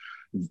important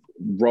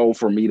role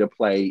for me to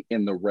play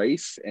in the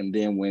race, and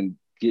then when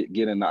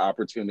getting the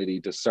opportunity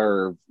to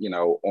serve,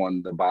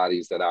 on the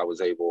bodies that I was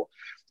able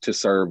to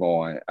serve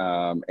on,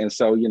 and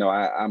so,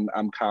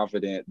 I'm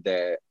confident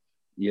that,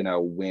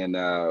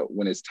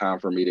 when it's time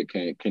for me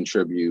to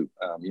contribute,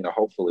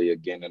 hopefully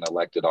again in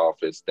elected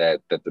office,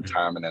 that the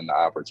timing and the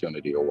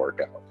opportunity will work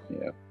out.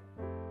 Yeah.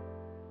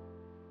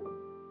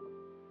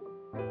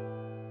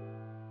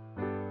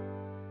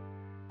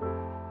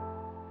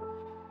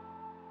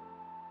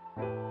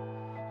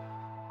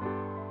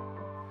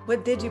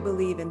 What did you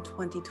believe in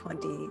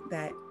 2020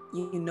 that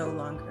you no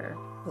longer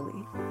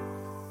believe?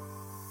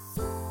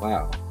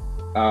 Wow.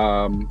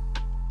 Um,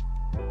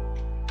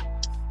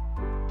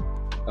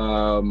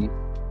 um,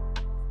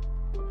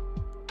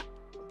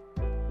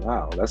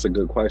 wow, that's a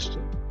good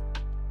question.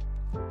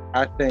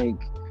 I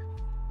think,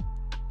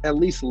 at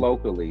least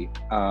locally,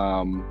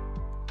 I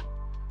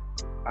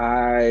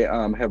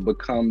have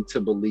become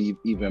to believe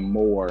even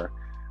more,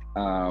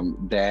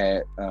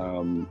 that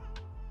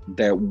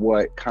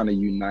what kind of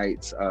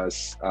unites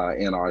us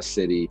in our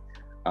city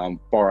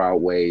far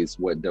outweighs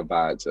what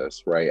divides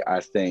us, right?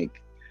 I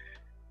think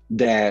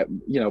that,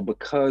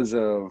 because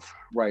of,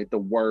 right, the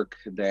work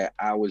that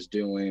I was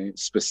doing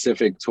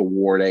specific to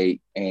Ward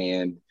 8,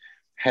 and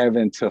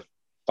having to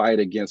fight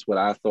against what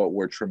I thought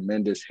were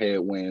tremendous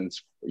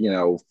headwinds,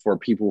 for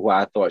people who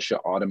I thought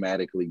should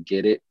automatically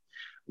get it,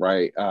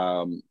 right?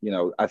 I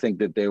think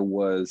that there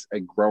was a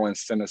growing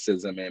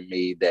cynicism in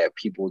me that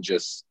people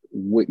just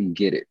wouldn't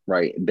get it,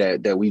 right?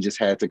 That we just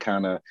had to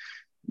kind of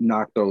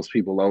knock those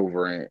people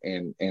over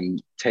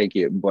and take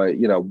it. But,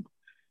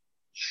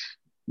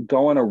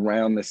 going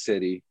around the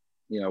city,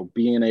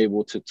 being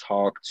able to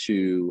talk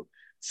to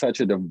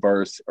such a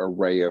diverse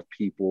array of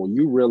people,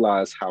 you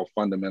realize how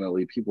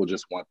fundamentally people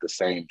just want the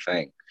same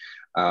thing.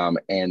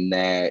 And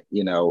that,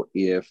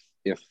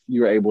 if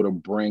you're able to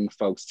bring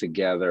folks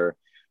together,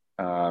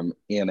 in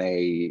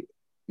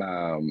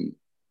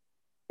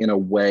a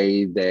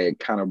way that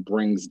kind of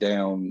brings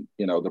down,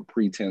 the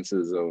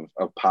pretenses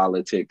of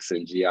politics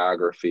and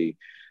geography,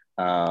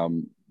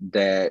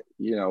 that,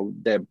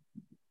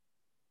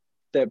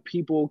 that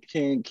people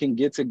can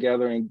get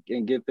together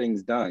and get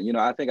things done.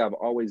 I think I've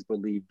always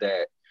believed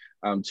that,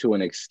 to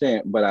an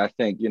extent, but I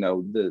think,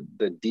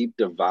 the deep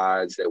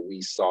divides that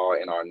we saw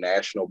in our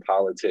national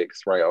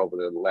politics, right, over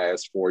the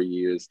last 4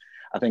 years,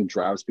 I think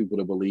drives people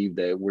to believe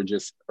that we're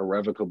just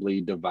irrevocably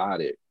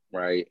divided,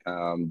 right?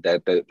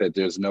 That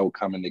there's no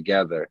coming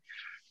together.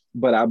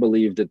 But I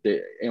believe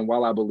and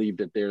while I believe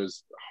that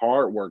there's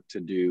hard work to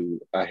do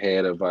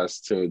ahead of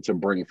us to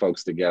bring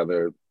folks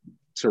together,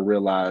 to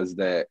realize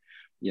that,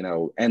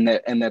 and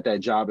that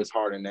job is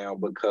harder now,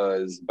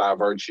 because by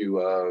virtue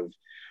of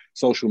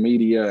social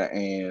media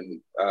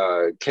and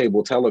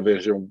cable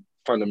television,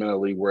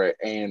 fundamentally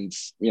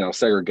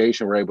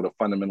segregation, we're able to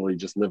fundamentally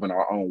just live in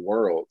our own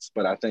worlds.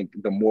 But I think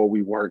the more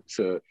we work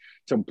to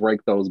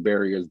break those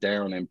barriers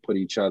down and put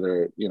each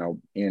other,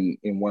 in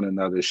one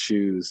another's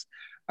shoes,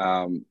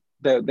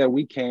 that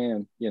we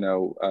can,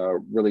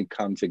 really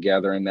come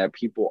together, and that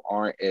people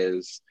aren't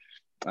as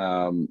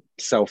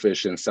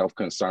selfish and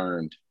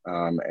self-concerned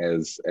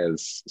as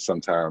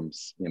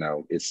sometimes,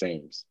 it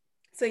seems.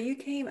 So you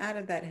came out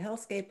of that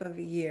hellscape of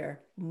a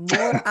year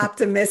more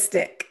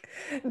optimistic.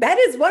 That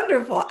is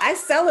wonderful. I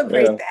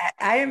celebrate Yeah. that.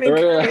 I am Yeah.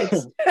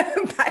 encouraged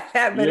by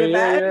that. But Yeah, if yeah,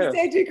 I yeah.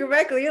 understand you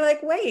correctly, you're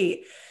like,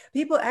 wait,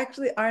 people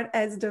actually aren't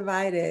as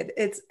divided.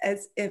 It's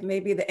as if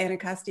maybe the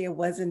Anacostia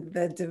wasn't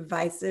the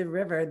divisive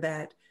river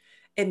that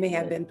it may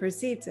have Right. been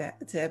perceived to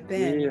have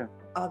been Yeah,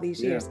 all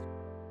these yeah. years.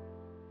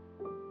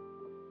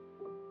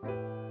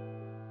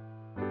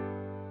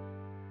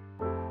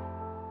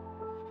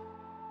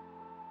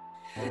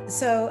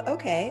 So,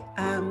 okay,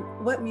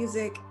 what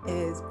music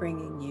is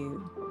bringing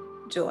you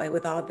joy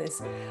with all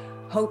this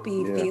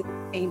hopey, Yeah. feel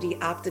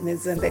changy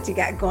optimism that you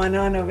got going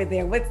on over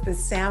there? What's the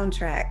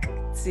soundtrack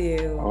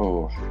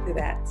Oh, to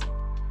that?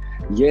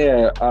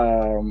 yeah.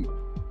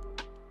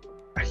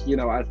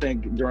 I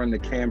think during the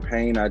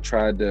campaign, I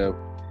tried to,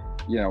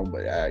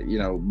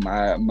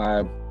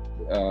 my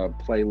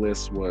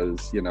playlist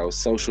was,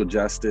 social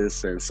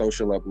justice and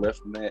social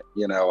upliftment.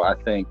 I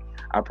think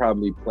I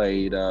probably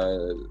played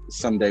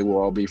 "Someday We'll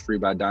All Be Free"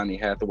 by Donny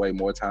Hathaway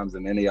more times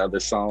than any other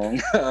song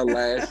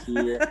last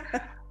year.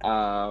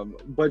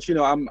 But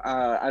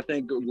I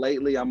think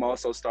lately I'm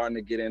also starting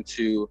to get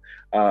into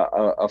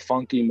a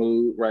funky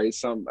mood, right?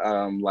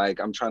 Like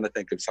I'm trying to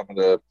think of some of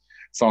the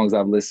songs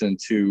I've listened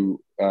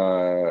to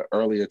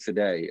earlier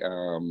today.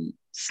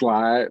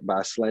 Slide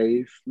by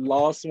Slave,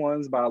 Lost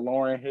Ones by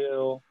Lauryn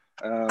Hill.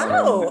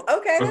 Oh,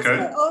 okay, that's Okay.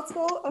 good. Old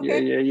school. Yeah,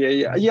 Okay.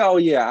 yeah. Oh,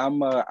 yeah.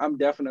 I'm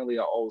definitely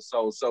an old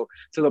soul. So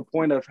to the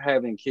point of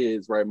having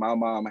kids, right? My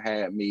mom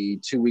had me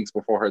 2 weeks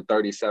before her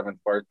 37th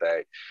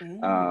birthday,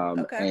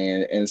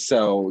 Okay. and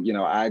so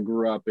I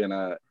grew up in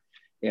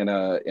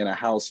a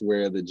house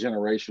where the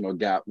generational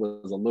gap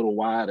was a little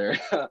wider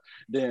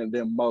than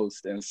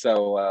most, and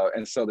so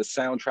the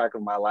soundtrack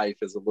of my life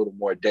is a little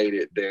more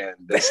dated than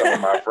some of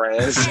my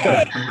friends.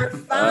 Hey,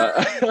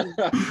 refined,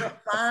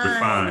 Refined.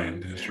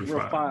 refined. It's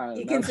refined. Refined.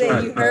 You can That's say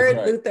right. you That's heard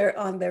right. Luther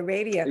on the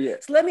radio. Yeah.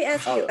 So let me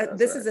ask you, Oh, that's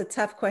this right. is a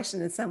tough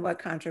question and somewhat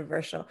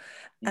controversial.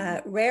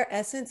 Mhm. Rare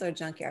Essence or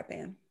Junkyard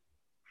Band?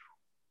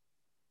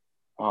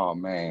 Oh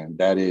man,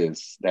 that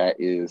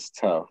is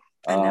tough.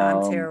 I know I'm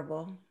Um,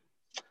 terrible.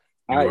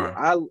 You I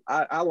are.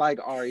 I I like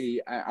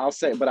RE. I'll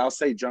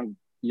say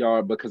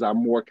Junkyard because I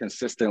more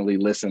consistently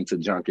listen to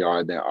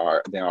Junkyard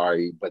than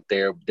RE. But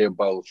they're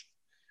both.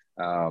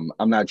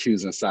 I'm not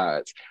choosing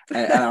sides,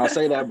 and I'll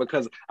say that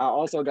because I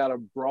also got a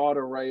broad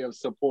array of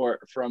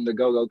support from the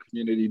go-go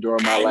community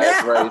during my I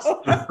last race,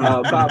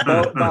 by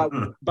both by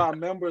know. by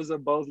members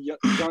of both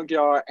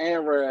Junkyard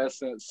and Rare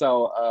Essence.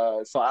 So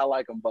I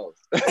like them both.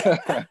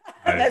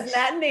 That's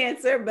not an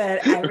answer,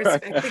 but I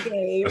respect the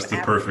game. That's the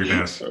perfect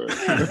answer.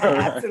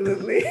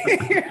 Absolutely.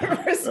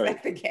 Right.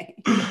 Respect the game.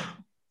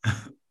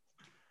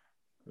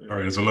 All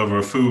right, as a lover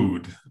of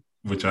food,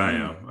 which I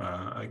Mm.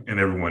 am, and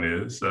everyone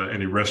is,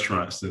 any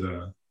restaurants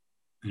that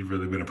you've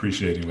really been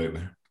appreciating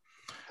lately?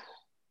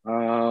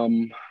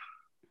 Um,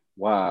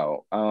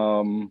 wow.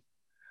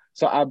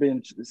 So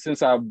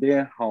since I've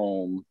been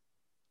home,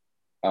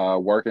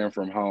 working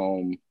from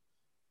home,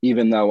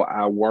 even though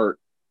I work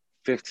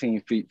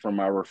 15 feet from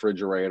my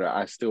refrigerator,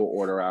 I still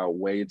order out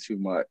way too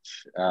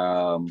much.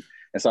 And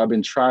so I've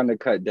been trying to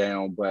cut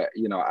down, but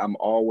I'm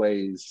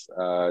always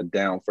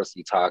down for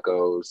some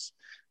tacos.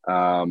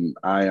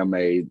 I am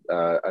a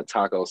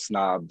taco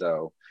snob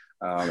though.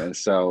 And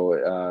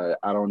so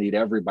I don't eat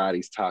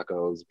everybody's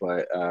tacos,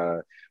 but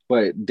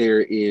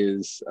there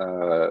is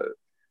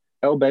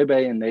El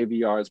Bebe and Navy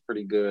Yard is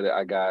pretty good.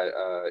 I got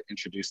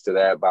introduced to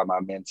that by my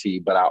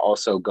mentee, but I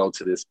also go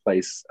to this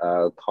place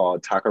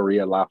called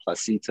Taqueria La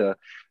Placita,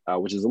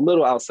 which is a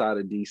little outside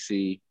of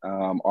DC,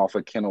 off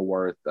of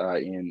Kenilworth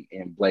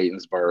in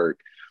Bladensburg,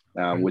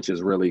 which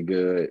is really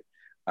good.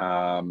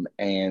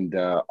 And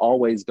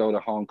always go to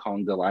Hong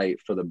Kong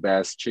Delight for the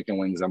best chicken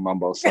wings and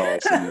mumbo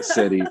sauce in the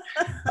city.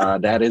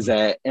 That is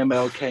at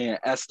MLK and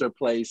Esther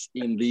Place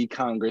in the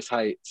Congress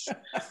Heights.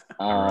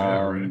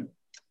 Right.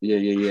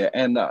 Yeah.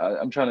 And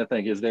I'm trying to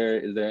think, is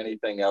there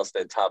anything else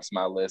that tops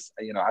my list?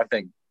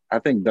 I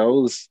think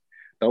those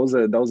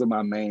are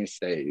my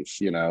mainstays,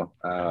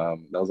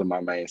 those are my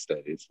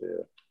mainstays. Yeah.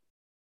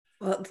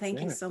 Well, thank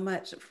you Yeah. so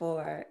much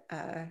for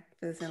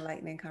this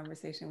enlightening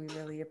conversation. We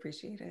really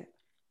appreciate it.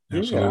 Yeah,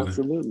 Absolutely.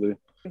 absolutely.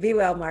 Be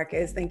well,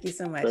 Marcus. Thank you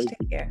so much. Thank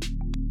Take care.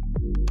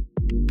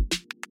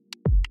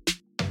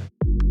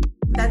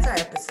 That's our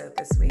episode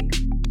this week.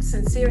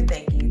 Sincere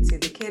thank you to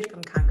the kid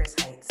from Congress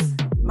Heights,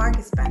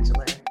 Markus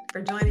Batchelor,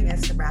 for joining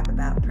us to rap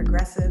about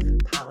progressive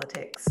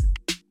politics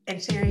and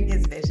sharing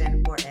his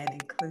vision for an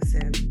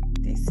inclusive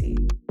DC.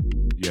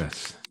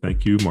 Yes,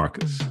 thank you,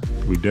 Markus.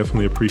 We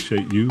definitely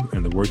appreciate you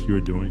and the work you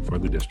are doing for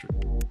the district.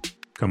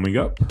 Coming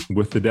up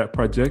with the DAP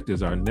Project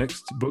is our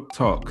next book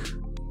talk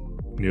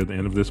near the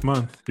end of this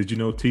month. Did you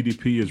know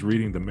TDP is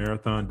reading The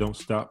Marathon Don't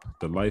Stop,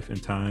 The Life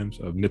and Times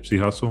of Nipsey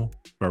Hussle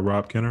by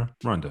Rob Kenner?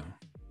 Rhonda,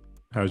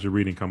 how's your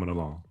reading coming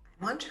along?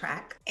 I'm on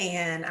track,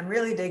 and I'm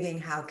really digging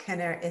how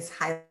Kenner is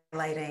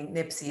highlighting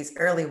Nipsey's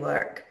early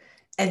work.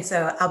 And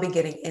so I'll be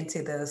getting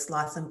into those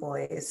Lawson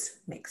Boys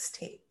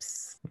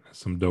mixtapes.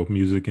 Some dope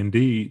music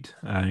indeed.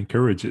 I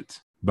encourage it.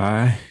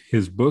 Buy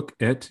his book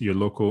at your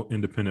local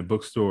independent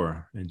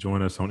bookstore and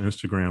join us on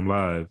Instagram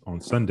Live on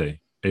Sunday,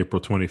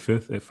 April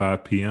 25th at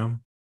 5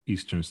 p.m.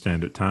 Eastern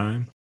Standard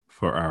Time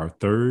for our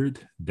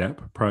third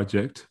DAP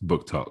Project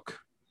book talk,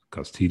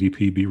 because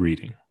TDP be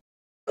reading.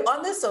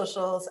 On the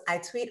socials, I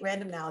tweet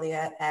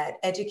randomnalia at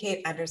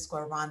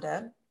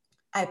educate_Rhonda.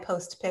 I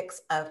post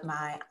pics of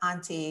my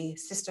auntie,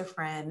 sister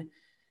friend,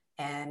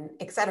 and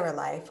etc.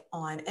 life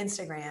on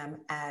Instagram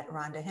at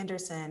Rhonda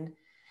Henderson,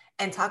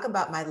 and talk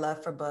about my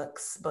love for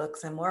books,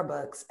 and more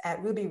books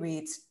at Ruby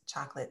Reads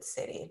Chocolate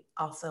City,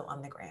 also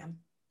on the gram.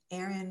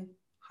 Aaron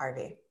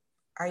Harvey,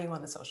 are you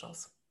on the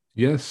socials?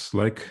 Yes,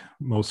 like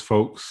most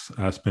folks,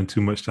 I spend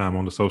too much time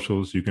on the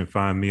socials. You can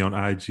find me on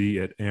IG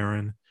at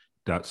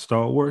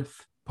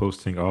aaron.stallworth,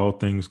 posting all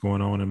things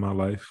going on in my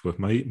life with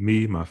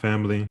me, my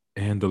family,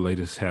 and the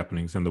latest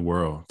happenings in the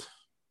world.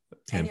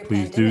 And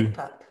please do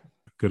pup.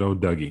 Good old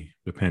Dougie,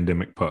 the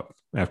pandemic pup,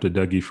 after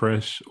Dougie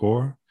Fresh,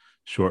 or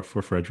short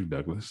for Frederick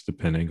Douglass,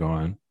 depending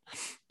on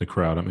the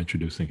crowd I'm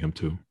introducing him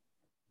to.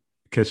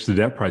 Catch the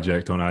DAP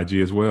Project on IG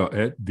as well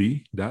at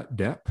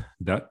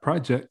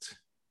the.dap.project.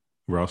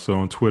 We're also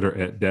on Twitter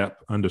at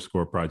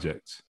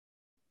DAP_project.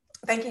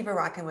 Thank you for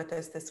rocking with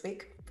us this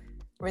week.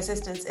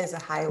 Resistance is a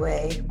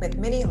highway with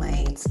many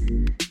lanes,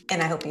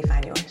 and I hope you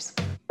find yours.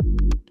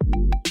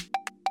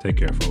 Take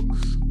care,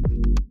 folks.